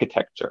in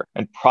architecture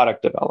and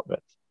product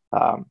development.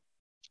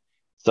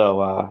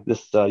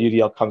 This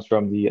UDL comes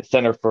from the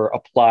Center for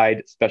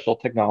Applied Special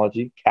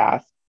Technology,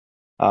 CAS,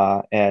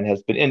 and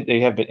they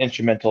have been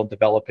instrumental in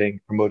developing,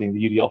 promoting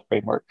the UDL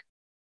framework.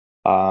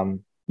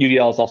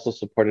 UDL is also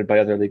supported by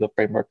other legal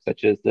frameworks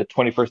such as the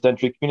 21st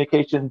Century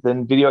Communications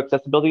and Video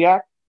Accessibility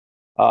Act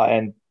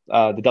and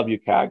the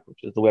WCAG,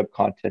 which is the Web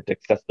Content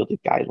Accessibility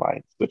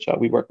Guidelines, which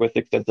we work with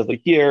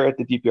extensively here at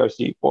the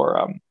DPRC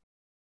for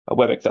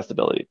web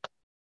accessibility.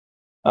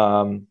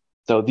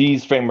 So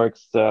these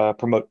frameworks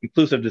promote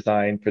inclusive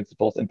design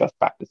principles and best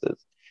practices,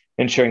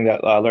 ensuring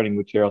that learning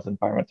materials and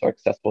environments are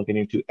accessible,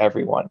 getting to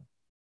everyone.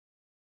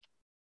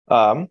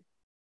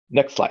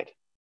 Next slide.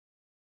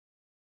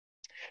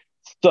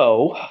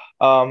 So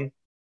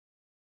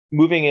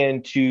moving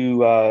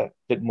into a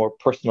bit more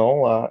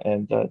personal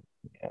and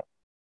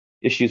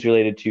issues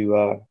related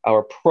to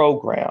our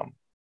program,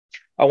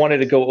 I wanted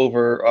to go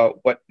over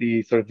what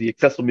the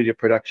accessible media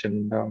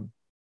production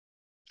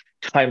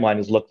timeline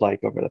has looked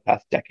like over the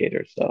past decade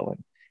or so,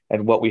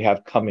 and what we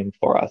have coming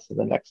for us in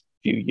the next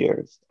few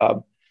years.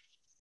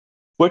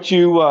 What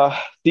you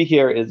see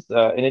here is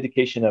an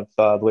indication of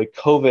the way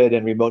COVID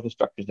and remote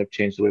instructors have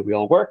changed the way we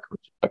all work,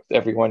 which affects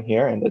everyone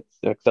here, and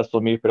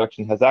accessible media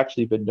production has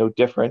actually been no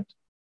different.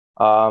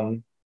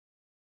 So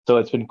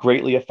it's been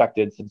greatly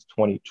affected since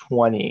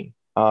 2020.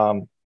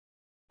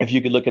 If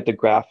you could look at the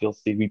graph, you'll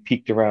see we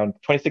peaked around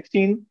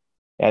 2016,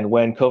 and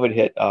when COVID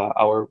hit,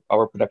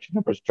 our production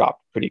numbers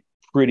dropped pretty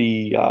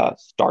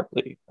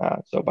starkly.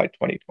 So by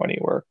 2020,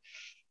 we're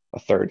a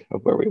third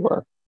of where we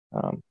were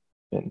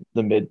in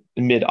the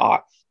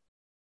mid-aughts.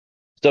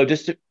 So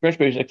just for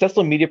information,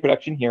 accessible media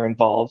production here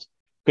involves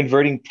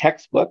converting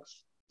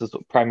textbooks. This is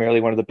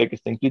primarily one of the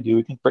biggest things we do.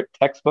 We convert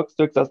textbooks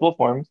to accessible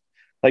forms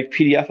like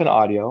PDF and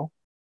audio.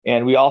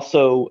 And we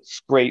also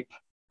scrape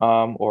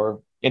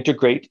or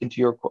integrate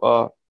into your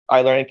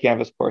iLearning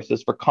Canvas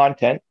courses for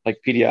content like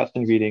PDFs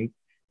and readings,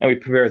 and we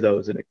prepare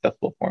those in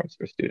accessible forms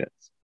for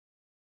students.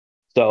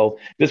 So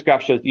this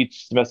graph shows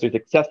each semester's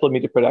accessible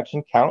media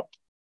production count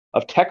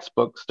of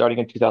textbooks starting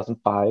in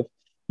 2005.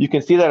 You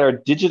can see that our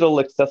digital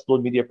accessible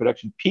media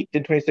production peaked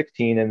in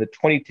 2016, and the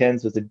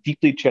 2010s was a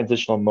deeply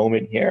transitional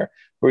moment here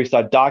where we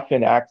saw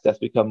document access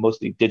become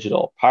mostly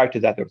digital. Prior to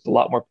that, there was a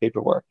lot more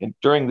paperwork. And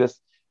during this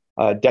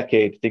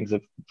decade, things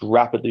have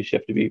rapidly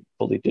shifted to be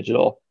fully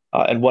digital.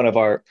 And one of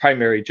our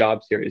primary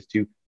jobs here is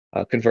to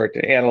convert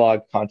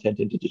analog content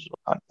into digital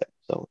content.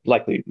 So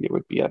likely it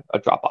would be a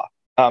drop-off.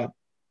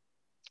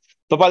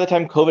 But by the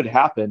time COVID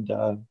happened,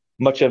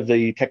 much of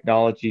the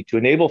technology to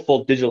enable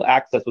full digital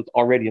access was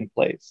already in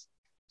place.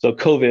 So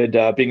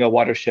COVID, being a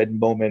watershed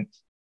moment,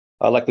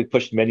 likely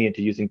pushed many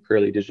into using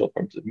purely digital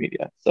forms of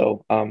media.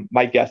 So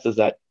my guess is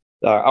that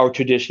our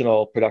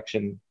traditional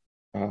production,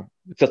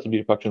 accessible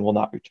media production, will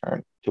not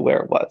return to where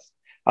it was.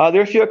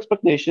 There are a few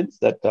explanations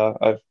that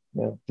I've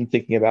been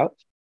thinking about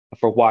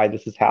for why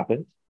this has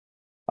happened.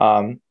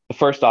 The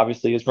first,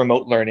 obviously, is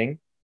remote learning.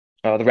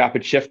 The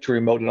rapid shift to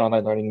remote and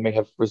online learning may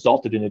have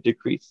resulted in a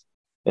decrease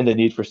in the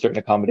need for certain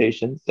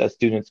accommodations, as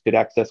students could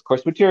access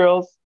course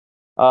materials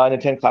and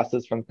attend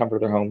classes from the comfort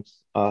of their homes,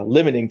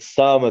 limiting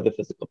some of the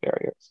physical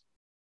barriers.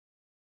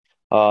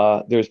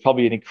 There's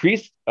probably an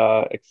increased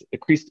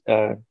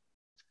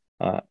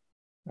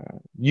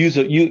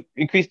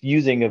increased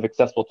using of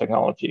accessible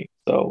technology.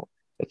 So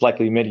it's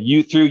likely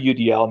through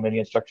UDL, many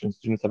instructors and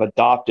students have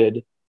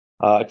adopted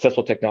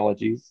accessible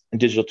technologies and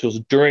digital tools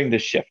during the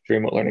shift to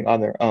remote learning on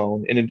their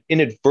own, and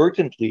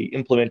inadvertently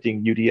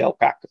implementing UDL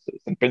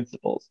practices and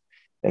principles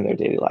in their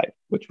daily life,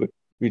 which would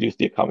reduce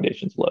the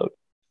accommodations load.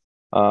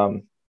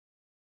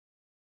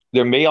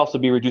 There may also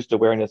be reduced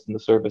awareness in the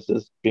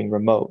services being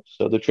remote.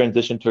 So the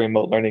transition to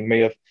remote learning may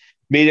have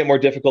made it more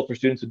difficult for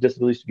students with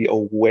disabilities to be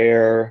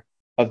aware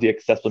of the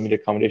accessible media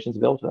accommodations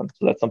available to them.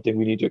 So that's something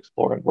we need to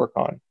explore and work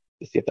on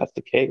to see if that's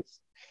the case.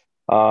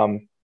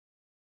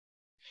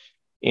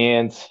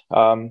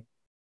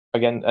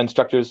 Again,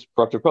 instructors'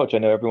 proactive approach. I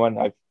know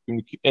I've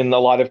been in a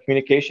lot of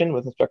communication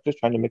with instructors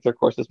trying to make their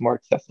courses more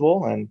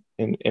accessible and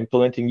in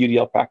implementing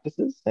UDL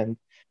practices. And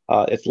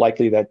it's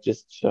likely that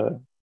just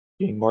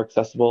being more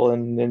accessible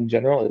in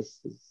general is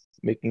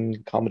making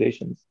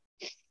accommodations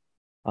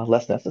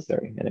less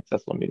necessary in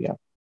accessible media.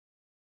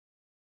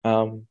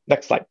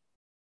 Next slide.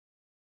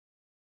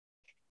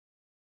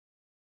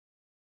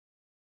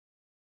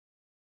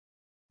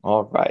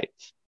 All right.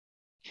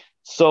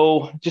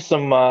 So just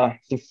some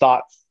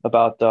thoughts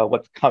about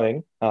what's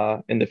coming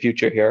in the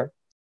future here.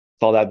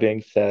 With all that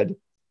being said,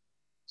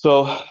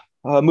 so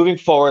moving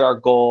forward, our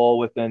goal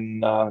within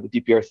the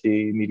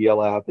DPRC Media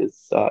Lab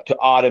is to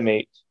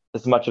automate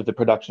as much of the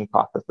production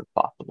process as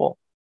possible.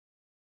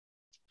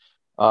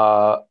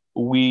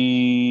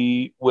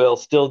 We will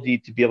still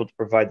need to be able to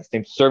provide the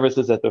same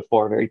services as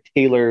before, very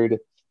tailored,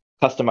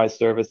 customized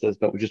services,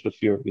 but just with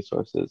fewer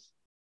resources.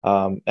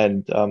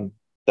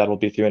 That will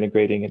be through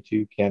integrating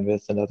into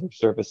Canvas and other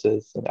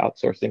services and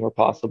outsourcing where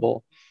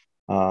possible.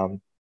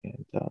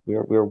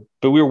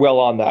 We're well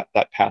on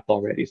that path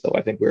already. So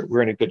I think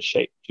we're in a good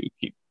shape to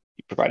keep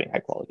providing high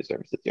quality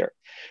services here.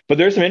 But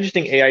there's some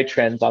interesting AI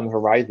trends on the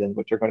horizon,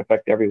 which are going to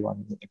affect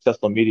everyone.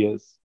 Accessible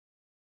medias,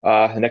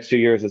 the next few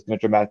years is going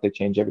to dramatically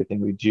change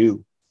everything we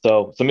do.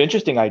 So some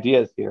interesting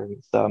ideas here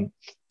is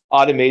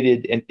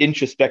automated and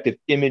introspective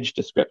image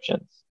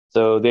descriptions.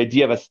 So the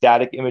idea of a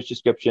static image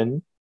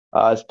description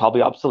is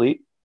probably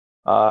obsolete.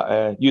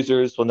 And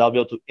users will now be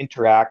able to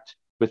interact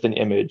with an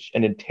image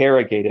and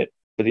interrogate it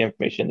for the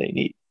information they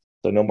need.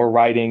 So no more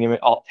writing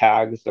alt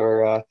tags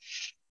or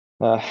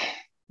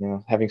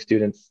having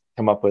students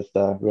come up with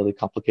really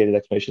complicated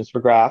explanations for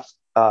graphs.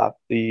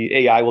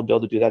 The AI will be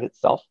able to do that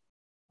itself,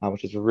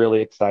 which is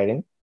really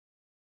exciting.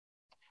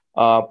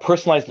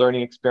 Personalized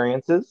learning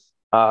experiences.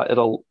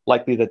 It'll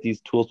likely that these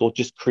tools will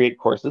just create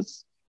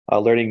courses.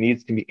 Learning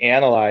needs can be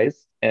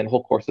analyzed and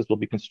whole courses will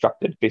be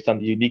constructed based on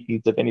the unique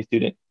needs of any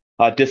student,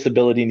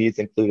 disability needs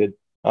included.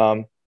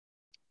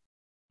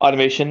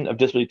 Automation of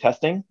disability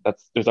testing,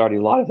 there's already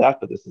a lot of that,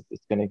 but it's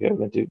going to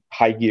go into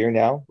high gear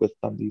now with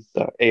these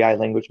AI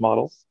language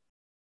models.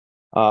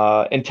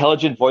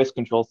 Intelligent voice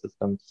control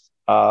systems.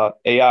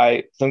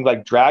 AI, something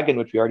like Dragon,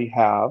 which we already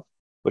have,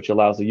 which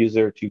allows the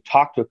user to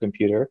talk to a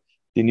computer.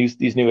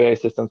 These new AI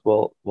systems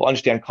will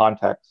understand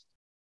context.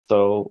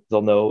 So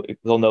they'll know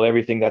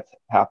everything that's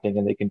happening,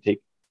 and they can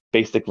take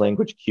basic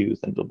language cues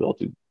and they'll be able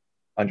to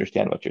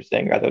understand what you're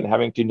saying rather than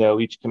having to know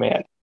each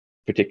command.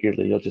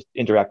 Particularly, you'll just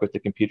interact with the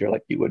computer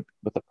like you would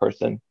with a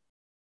person.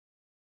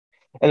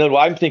 And then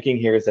what I'm thinking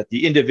here is that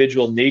the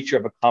individual nature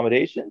of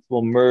accommodations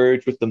will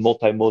merge with the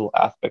multimodal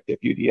aspect of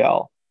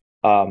UDL,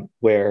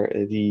 where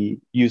the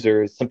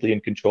user is simply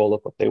in control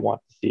of what they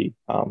want to see.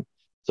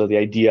 So the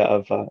idea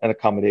of an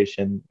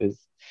accommodation is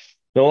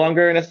no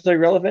longer necessarily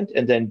relevant,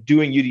 and then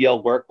doing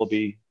UDL work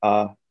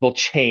will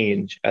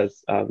change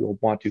as we'll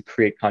want to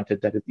create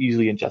content that is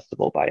easily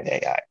ingestible by an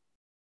AI.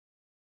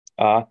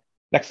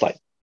 Next slide.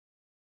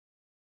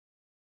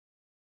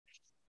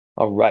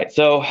 All right,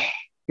 so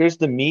here's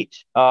the meat,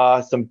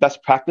 some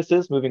best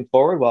practices moving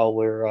forward while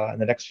we're in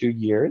the next few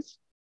years.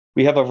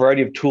 We have a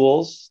variety of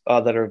tools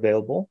that are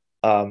available.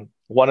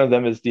 One of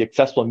them is the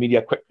Accessible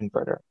Media Quick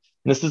Converter.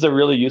 And this is a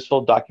really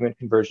useful document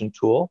conversion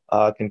tool.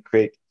 It can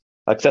create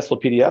accessible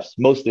PDFs,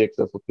 mostly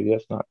accessible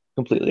PDFs, not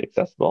completely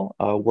accessible,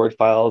 Word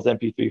files,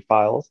 MP3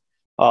 files.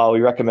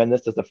 We recommend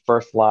this as a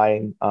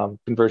first-line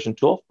conversion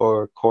tool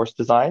for course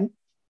design.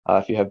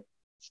 If you have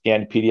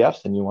scanned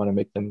PDFs and you want to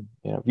make them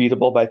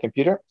readable by a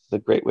computer, it's a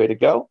great way to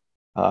go.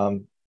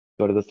 Go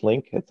to this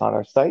link, it's on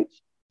our site.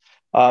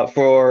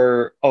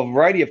 For a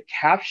variety of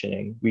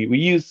captioning, we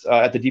use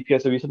at the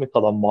DPS, we use something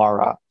called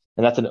Amara,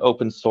 and that's an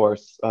open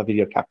source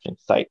video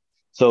captioning site.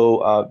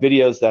 So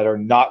videos that are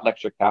not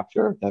lecture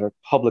capture, that are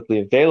publicly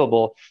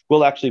available,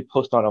 we'll actually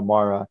post on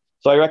Amara.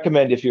 So I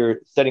recommend if you're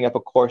setting up a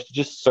course to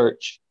just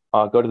search,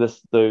 go to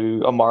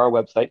the Amara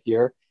website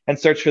here and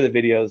search for the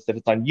videos. If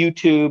it's on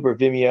YouTube or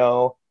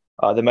Vimeo,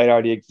 they might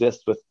already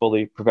exist with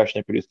fully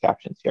professionally produced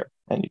captions here,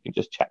 and you can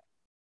just check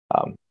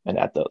and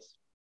add those.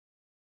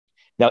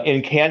 Now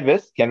in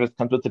Canvas comes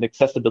with an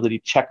accessibility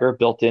checker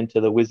built into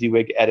the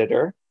WYSIWYG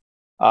editor.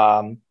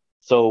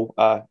 So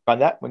run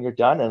that when you're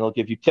done, and it'll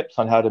give you tips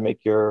on how to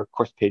make your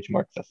course page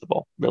more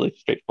accessible. Really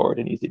straightforward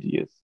and easy to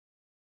use.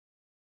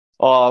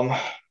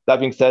 That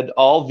being said,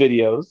 all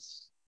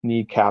videos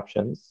need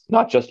captions,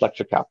 not just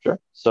lecture capture.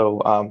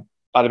 So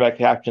automatic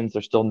captions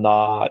are still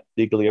not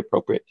legally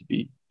appropriate to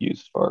be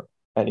used for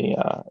any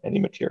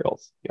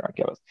materials here on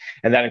campus.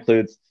 And that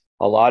includes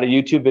a lot of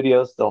YouTube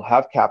videos. They'll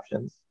have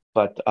captions,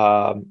 but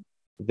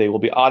they will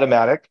be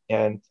automatic,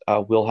 and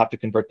we'll have to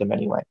convert them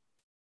anyway.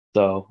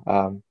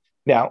 So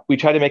now we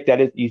try to make that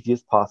as easy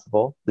as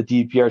possible. The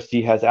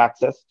DPRC has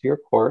access to your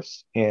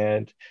course,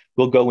 and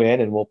we'll go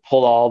in and we'll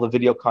pull all the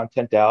video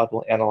content out,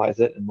 we'll analyze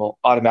it, and we'll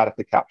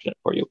automatically caption it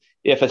for you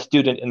if a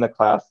student in the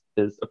class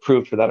is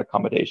approved for that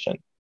accommodation.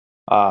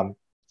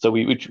 So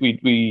we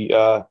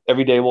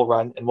every day we'll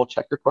run and we'll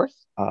check your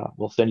course.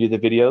 We'll send you the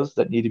videos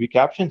that need to be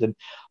captioned, and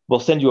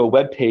we'll send you a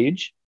web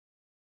page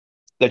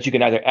that you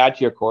can either add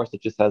to your course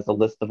that just has a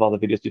list of all the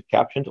videos you've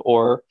captioned,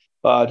 or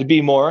to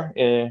be more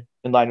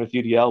in line with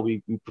UDL,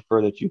 we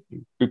prefer that you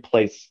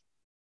replace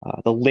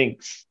the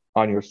links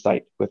on your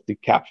site with the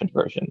captioned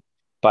version.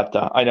 But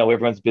I know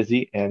everyone's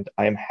busy, and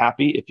I am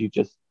happy if you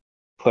just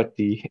put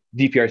the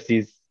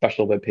DPRC's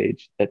special web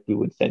page that we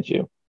would send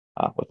you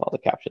with all the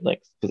caption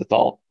links, because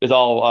it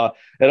all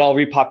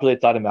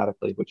repopulates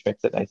automatically, which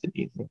makes it nice and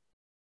easy.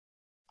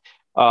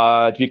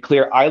 To be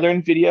clear,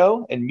 iLearn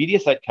video and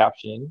media site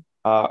captioning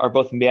are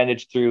both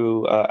managed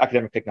through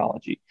academic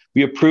technology.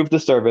 We approve the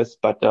service,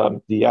 but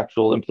the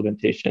actual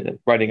implementation and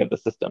running of the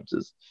systems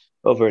is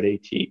over at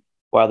AT,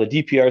 while the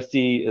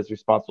DPRC is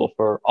responsible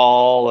for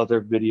all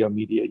other video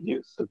media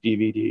use, so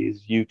DVDs,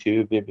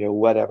 YouTube, Vimeo,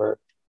 whatever.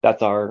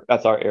 That's our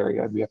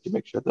area. We have to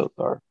make sure those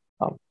are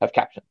have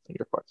captions in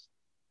your course.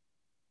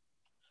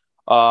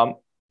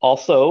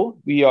 Also,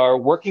 we are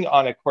working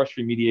on a course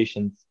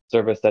remediation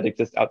service that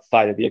exists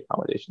outside of the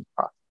accommodations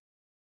process.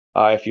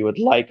 If you would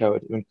like, I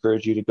would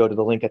encourage you to go to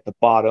the link at the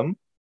bottom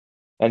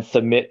and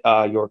submit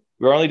we're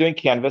only doing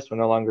Canvas. We're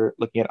no longer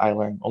looking at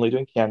iLearn, only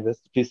doing Canvas.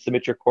 Please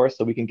submit your course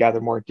so we can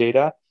gather more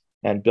data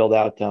and build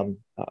out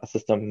a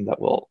system that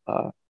will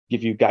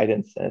give you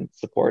guidance and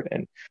support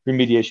and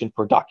remediation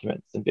for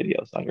documents and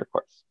videos on your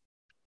course.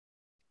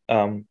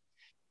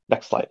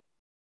 Next slide.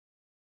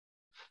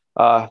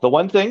 There's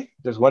one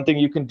thing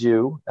you can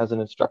do as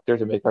an instructor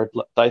to make our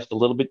life a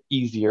little bit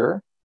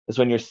easier is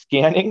when you're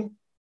scanning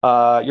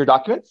your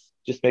documents,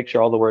 just make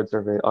sure all the words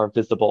are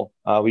visible.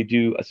 We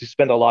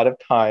spend a lot of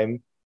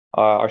time,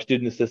 our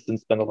student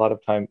assistants spend a lot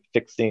of time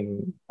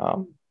fixing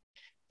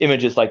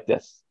images like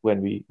this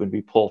when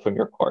we pull from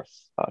your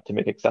course to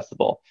make it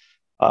accessible.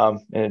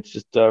 And it's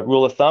just a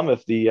rule of thumb: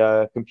 if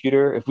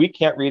we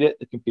can't read it,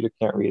 the computer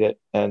can't read it,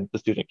 and the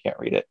student can't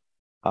read it.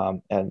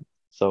 And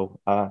so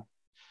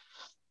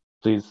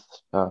please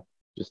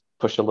just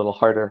push a little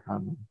harder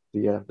on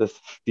the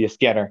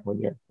scanner when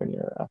you're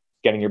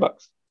scanning your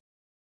books.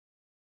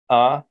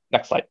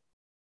 Next slide.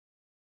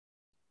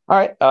 All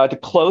right, to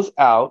close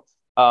out,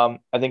 I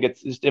think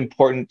it's just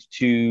important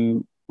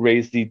to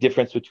raise the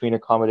difference between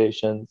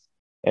accommodations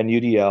and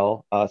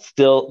UDL.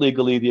 Still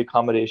legally, the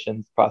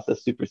accommodations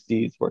process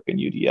supersedes work in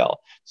UDL.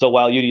 So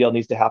while UDL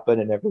needs to happen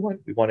and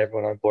we want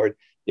everyone on board,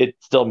 it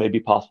still may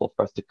be possible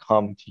for us to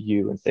come to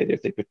you and say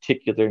there's a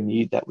particular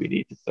need that we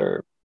need to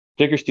serve,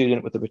 particular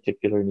student with a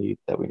particular need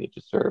that we need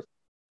to serve.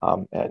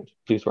 And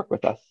please work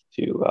with us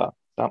to,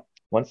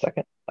 one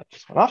second, that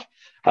just went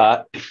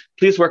off.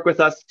 Please work with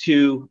us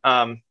to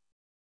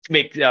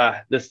make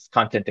this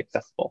content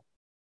accessible.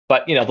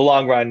 But the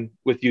long run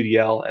with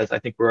UDL, as I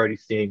think we're already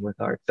seeing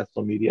with our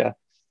accessible media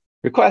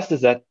request,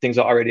 is that things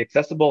are already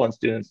accessible and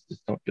students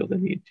just don't feel the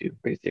need to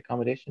raise the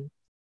accommodation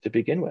to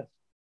begin with.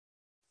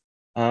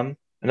 And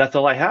that's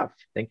all I have.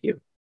 Thank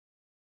you.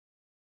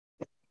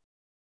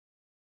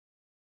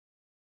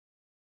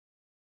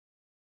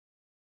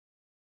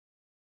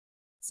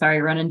 Sorry,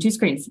 running two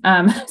screens.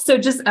 So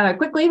just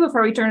quickly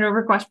before we turn it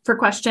over for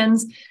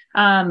questions,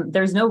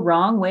 there's no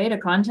wrong way to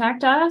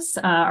contact us.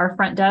 Our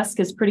front desk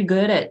is pretty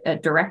good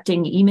at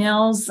directing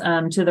emails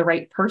to the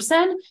right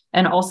person.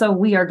 And also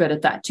we are good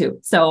at that too.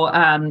 So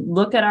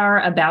look at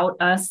our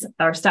About Us,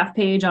 our staff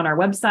page on our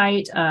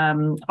website.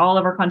 All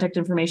of our contact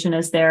information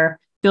is there.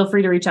 Feel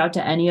free to reach out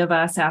to any of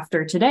us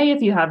after today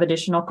if you have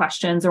additional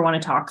questions or want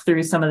to talk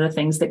through some of the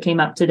things that came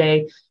up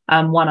today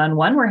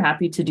one-on-one. We're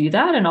happy to do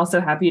that, and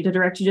also happy to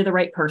direct you to the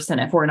right person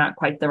if we're not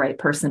quite the right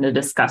person to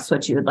discuss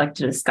what you would like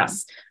to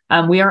discuss.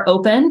 We are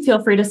open.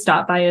 Feel free to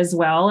stop by as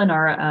well in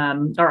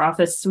our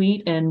office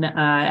suite in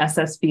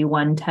SSB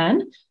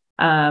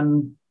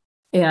 110.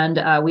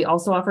 And we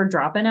also offer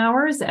drop-in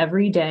hours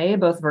every day,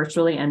 both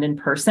virtually and in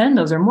person.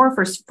 Those are more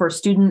for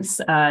students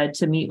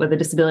to meet with a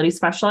disability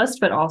specialist,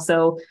 but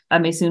also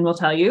Maysoon will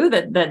tell you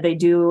that they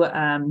do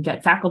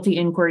get faculty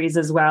inquiries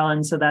as well.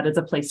 And so that is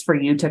a place for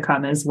you to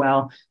come as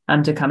well,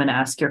 to come and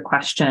ask your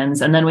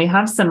questions. And then we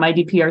have some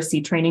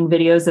DPRC training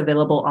videos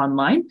available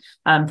online.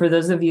 For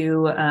those of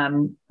you,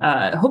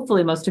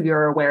 hopefully most of you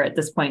are aware at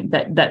this point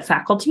that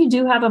faculty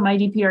do have a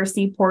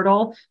DPRC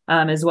portal,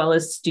 as well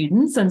as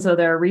students. And so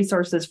there are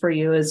resources for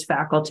you as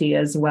faculty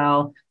as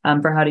well,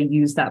 for how to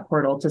use that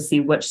portal to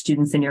see which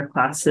students in your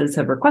classes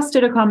have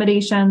requested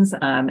accommodations.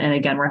 And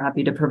again, we're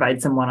happy to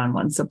provide some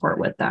one-on-one support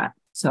with that.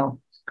 So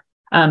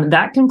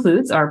that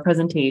concludes our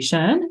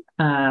presentation,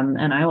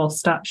 and I will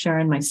stop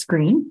sharing my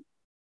screen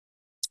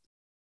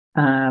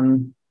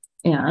and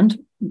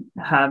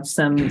have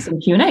some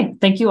Q&A.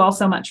 Thank you all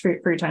so much for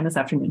your time this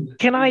afternoon.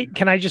 Can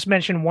I just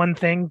mention one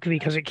thing,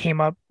 because it came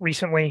up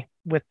recently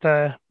with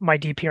my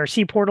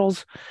DPRC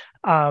portals?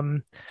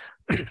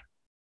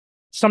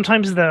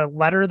 Sometimes the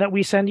letter that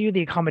we send you,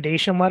 the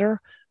accommodation letter,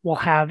 will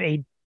have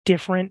a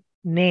different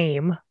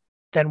name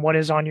than what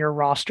is on your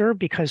roster,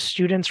 because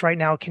students right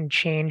now can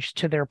change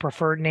to their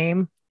preferred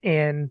name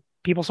in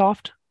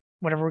PeopleSoft,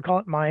 whatever we call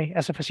it, my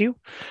SFSU.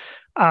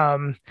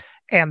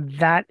 And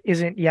that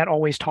isn't yet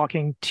always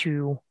talking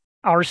to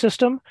our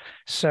system.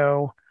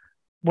 So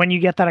when you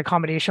get that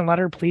accommodation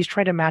letter, please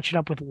try to match it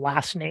up with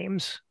last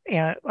names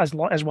as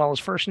well as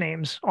first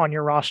names on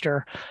your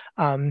roster,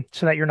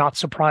 so that you're not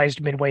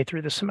surprised midway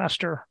through the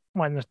semester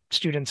when the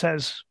student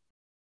says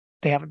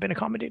they haven't been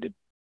accommodated.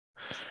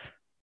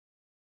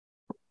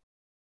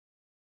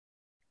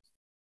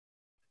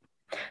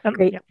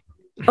 Great. Yeah.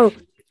 Oh,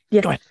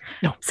 yes. Go ahead.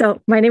 No.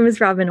 So my name is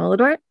Robin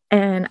Olador,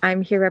 and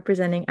I'm here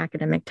representing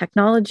academic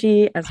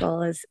technology as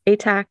well as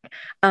ATAC,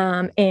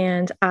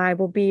 and I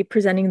will be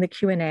presenting the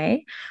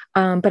Q&A.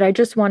 But I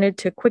just wanted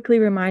to quickly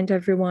remind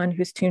everyone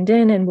who's tuned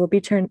in and will be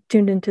tuned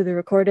into the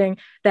recording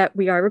that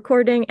we are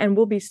recording and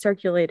we'll be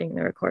circulating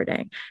the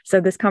recording.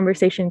 So this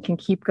conversation can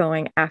keep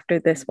going after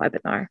this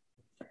webinar.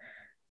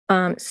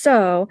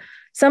 So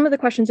some of the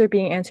questions are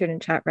being answered in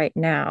chat right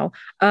now.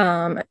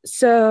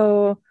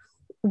 So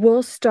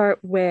we'll start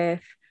with,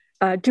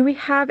 do we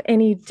have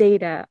any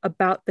data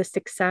about the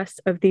success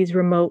of these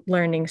remote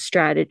learning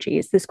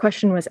strategies? This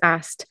question was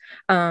asked,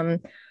 I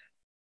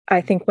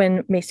think,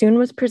 when Maysoon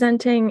was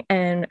presenting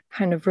and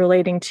kind of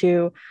relating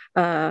to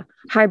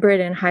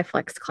hybrid and high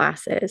flex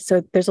classes.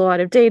 So there's a lot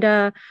of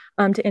data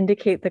to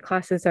indicate the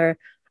classes are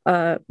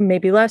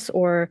maybe less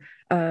or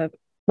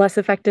less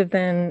effective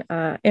than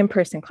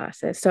in-person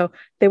classes. So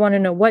they want to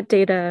know what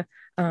data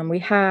we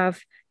have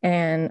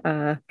and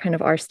kind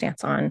of our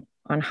stance on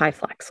high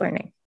flex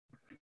learning.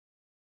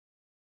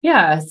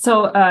 Yeah,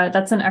 so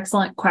that's an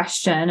excellent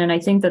question. And I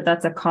think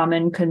that's a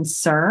common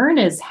concern,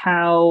 is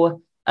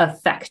how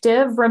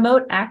effective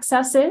remote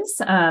access is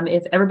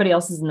if everybody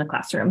else is in the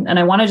classroom. And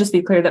I want to just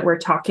be clear that we're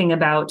talking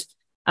about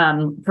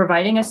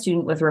providing a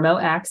student with remote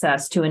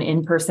access to an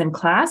in-person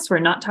class. We're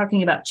not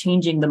talking about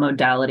changing the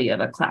modality of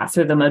a class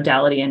or the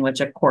modality in which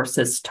a course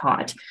is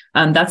taught.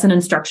 That's an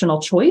instructional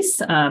choice.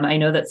 I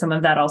know that some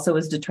of that also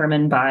is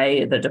determined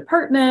by the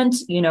department,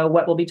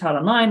 what will be taught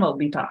online, what will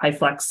be taught high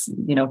flex,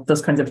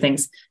 those kinds of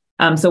things.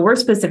 So we're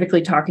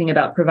specifically talking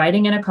about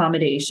providing an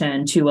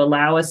accommodation to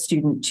allow a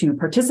student to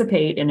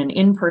participate in an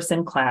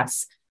in-person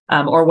class,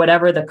 or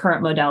whatever the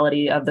current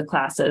modality of the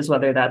class is,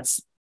 whether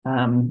that's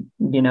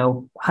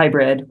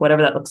hybrid,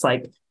 whatever that looks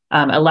like,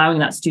 allowing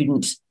that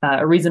student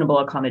a reasonable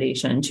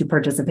accommodation to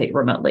participate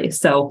remotely.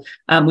 So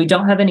we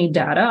don't have any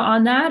data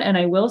on that. And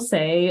I will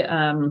say,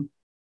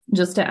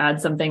 just to add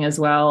something as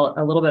well,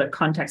 a little bit of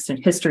context and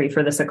history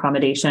for this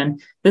accommodation.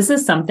 This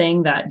is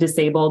something that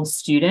disabled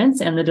students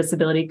and the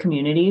disability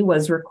community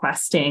was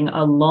requesting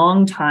a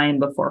long time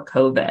before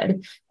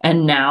COVID.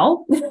 And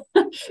now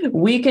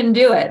we can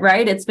do it,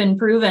 right? It's been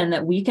proven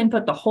that we can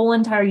put the whole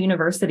entire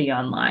university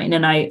online.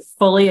 And I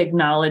fully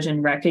acknowledge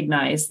and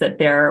recognize that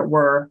there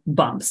were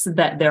bumps,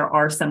 that there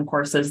are some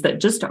courses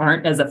that just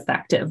aren't as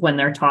effective when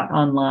they're taught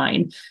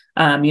online.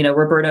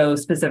 Roberto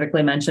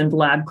specifically mentioned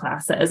lab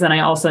classes. And I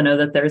also know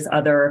that there's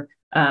other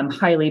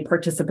highly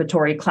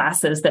participatory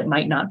classes that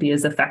might not be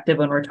as effective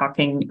when we're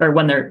talking, or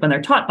when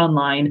they're taught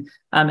online,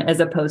 as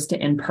opposed to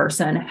in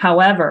person.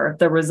 However,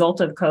 the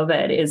result of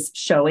COVID is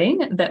showing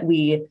that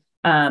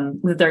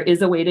that there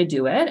is a way to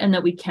do it and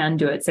that we can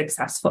do it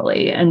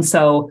successfully. And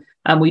so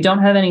we don't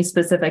have any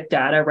specific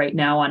data right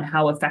now on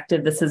how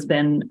effective this has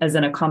been as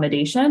an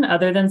accommodation,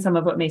 other than some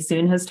of what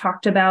Maysoon has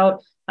talked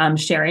about,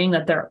 sharing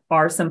that there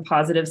are some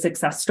positive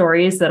success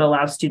stories that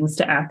allow students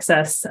to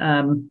access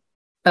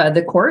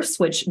the course,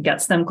 which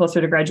gets them closer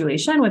to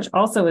graduation, which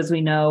also, as we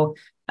know,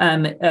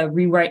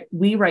 we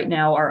right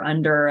now are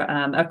under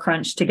a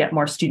crunch to get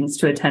more students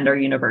to attend our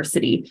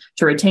university,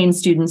 to retain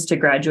students, to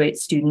graduate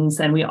students.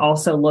 And we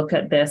also look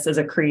at this as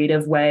a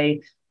creative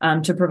way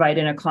to provide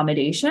an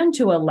accommodation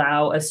to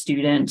allow a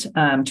student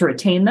to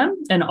retain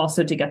them and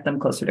also to get them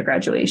closer to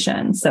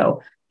graduation.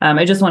 So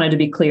I just wanted to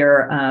be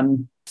clear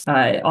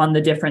on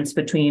the difference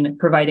between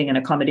providing an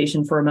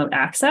accommodation for remote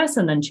access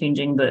and then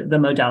changing the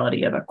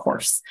modality of a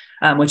course,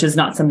 which is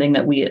not something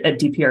that we at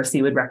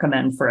DPRC would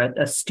recommend for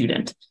a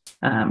student.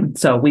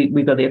 So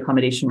we go the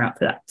accommodation route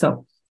for that.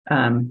 So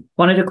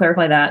wanted to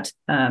clarify that.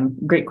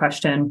 Great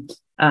question.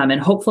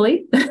 And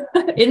hopefully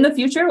in the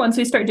future, once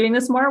we start doing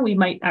this more, we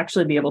might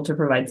actually be able to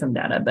provide some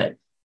data. But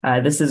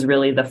this is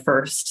really the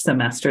first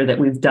semester that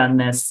we've done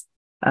this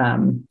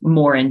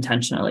more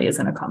intentionally as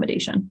an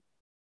accommodation.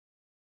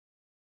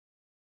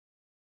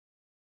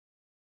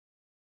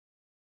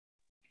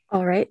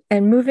 All right,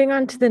 and moving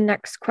on to the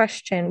next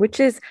question, which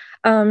is,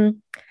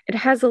 it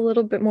has a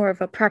little bit more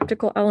of a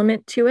practical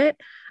element to it.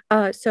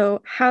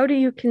 So how do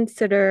you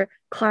consider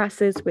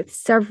classes with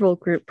several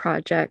group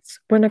projects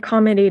when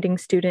accommodating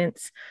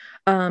students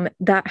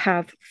that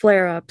have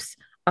flare-ups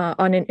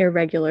on an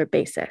irregular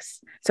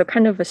basis? So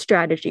kind of a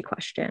strategy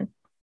question.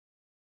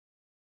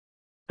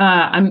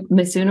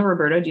 Ms. or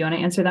Roberto, do you want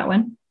to answer that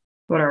one?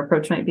 What our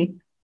approach might be?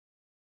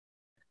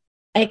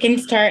 I can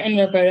start, and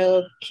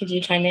Roberto, could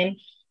you chime in?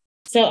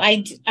 So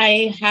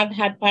I have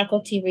had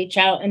faculty reach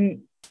out,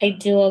 and I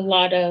do a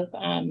lot of,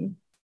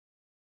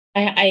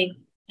 I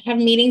have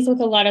meetings with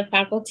a lot of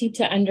faculty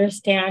to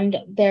understand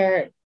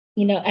their,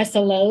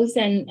 SLOs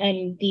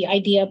and the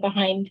idea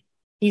behind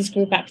these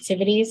group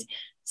activities.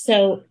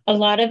 So a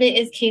lot of it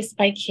is case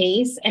by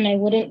case, and I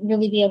wouldn't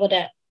really be able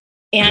to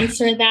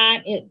answer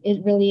that.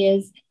 It really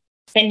is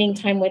spending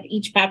time with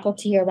each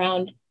faculty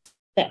around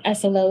the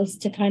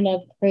SLOs to kind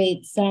of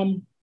create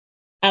some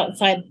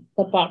outside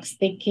the box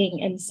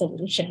thinking and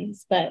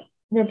solutions. But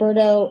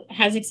Roberto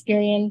has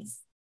experience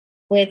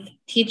with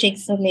teaching,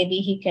 so maybe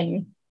he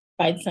can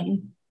provide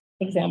some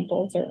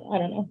examples, or I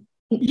don't know.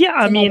 Yeah,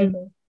 I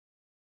mean,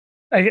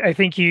 I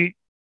think you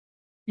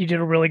did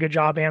a really good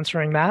job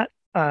answering that.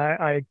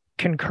 I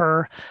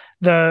concur.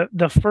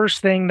 The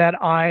first thing that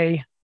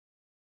I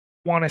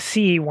want to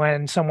see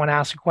when someone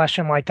asks a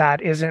question like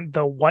that isn't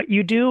the what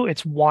you do,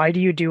 it's why do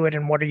you do it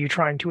and what are you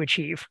trying to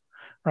achieve,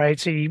 right?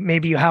 So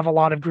maybe you have a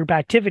lot of group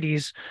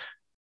activities.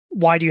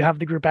 Why do you have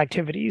the group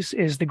activities?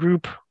 Is the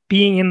group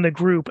being in the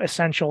group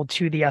essential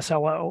to the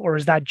SLO, or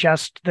is that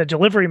just the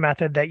delivery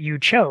method that you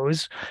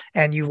chose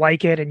and you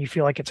like it and you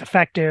feel like it's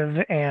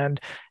effective and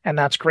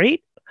that's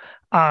great?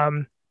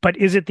 But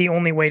is it the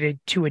only way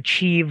to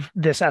achieve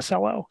this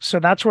SLO? So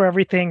that's where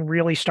everything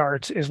really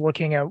starts, is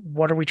looking at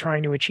what are we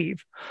trying to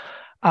achieve.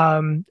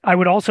 I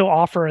would also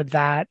offer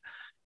that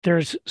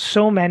there's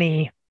so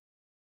many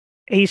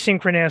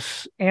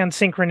asynchronous and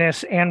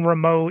synchronous and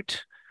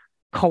remote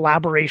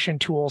collaboration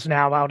tools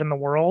now out in the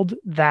world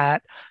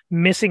that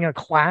missing a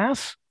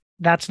class,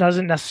 that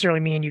doesn't necessarily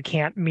mean you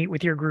can't meet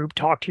with your group,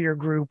 talk to your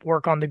group,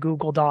 work on the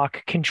Google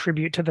Doc,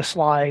 contribute to the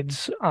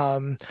slides,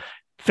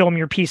 film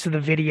your piece of the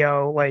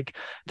video. Like,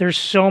 there's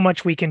so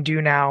much we can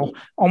do now.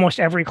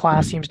 Almost every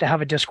class seems to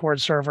have a Discord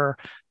server.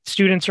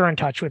 Students are in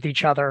touch with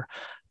each other.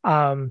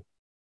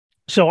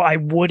 So I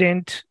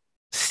wouldn't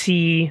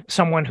see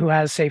someone who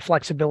has, say,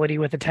 flexibility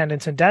with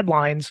attendance and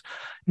deadlines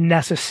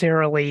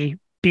necessarily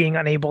being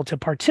unable to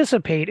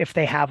participate if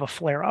they have a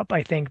flare-up.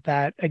 I think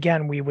that,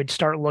 again, we would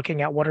start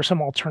looking at what are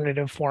some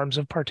alternative forms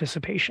of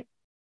participation.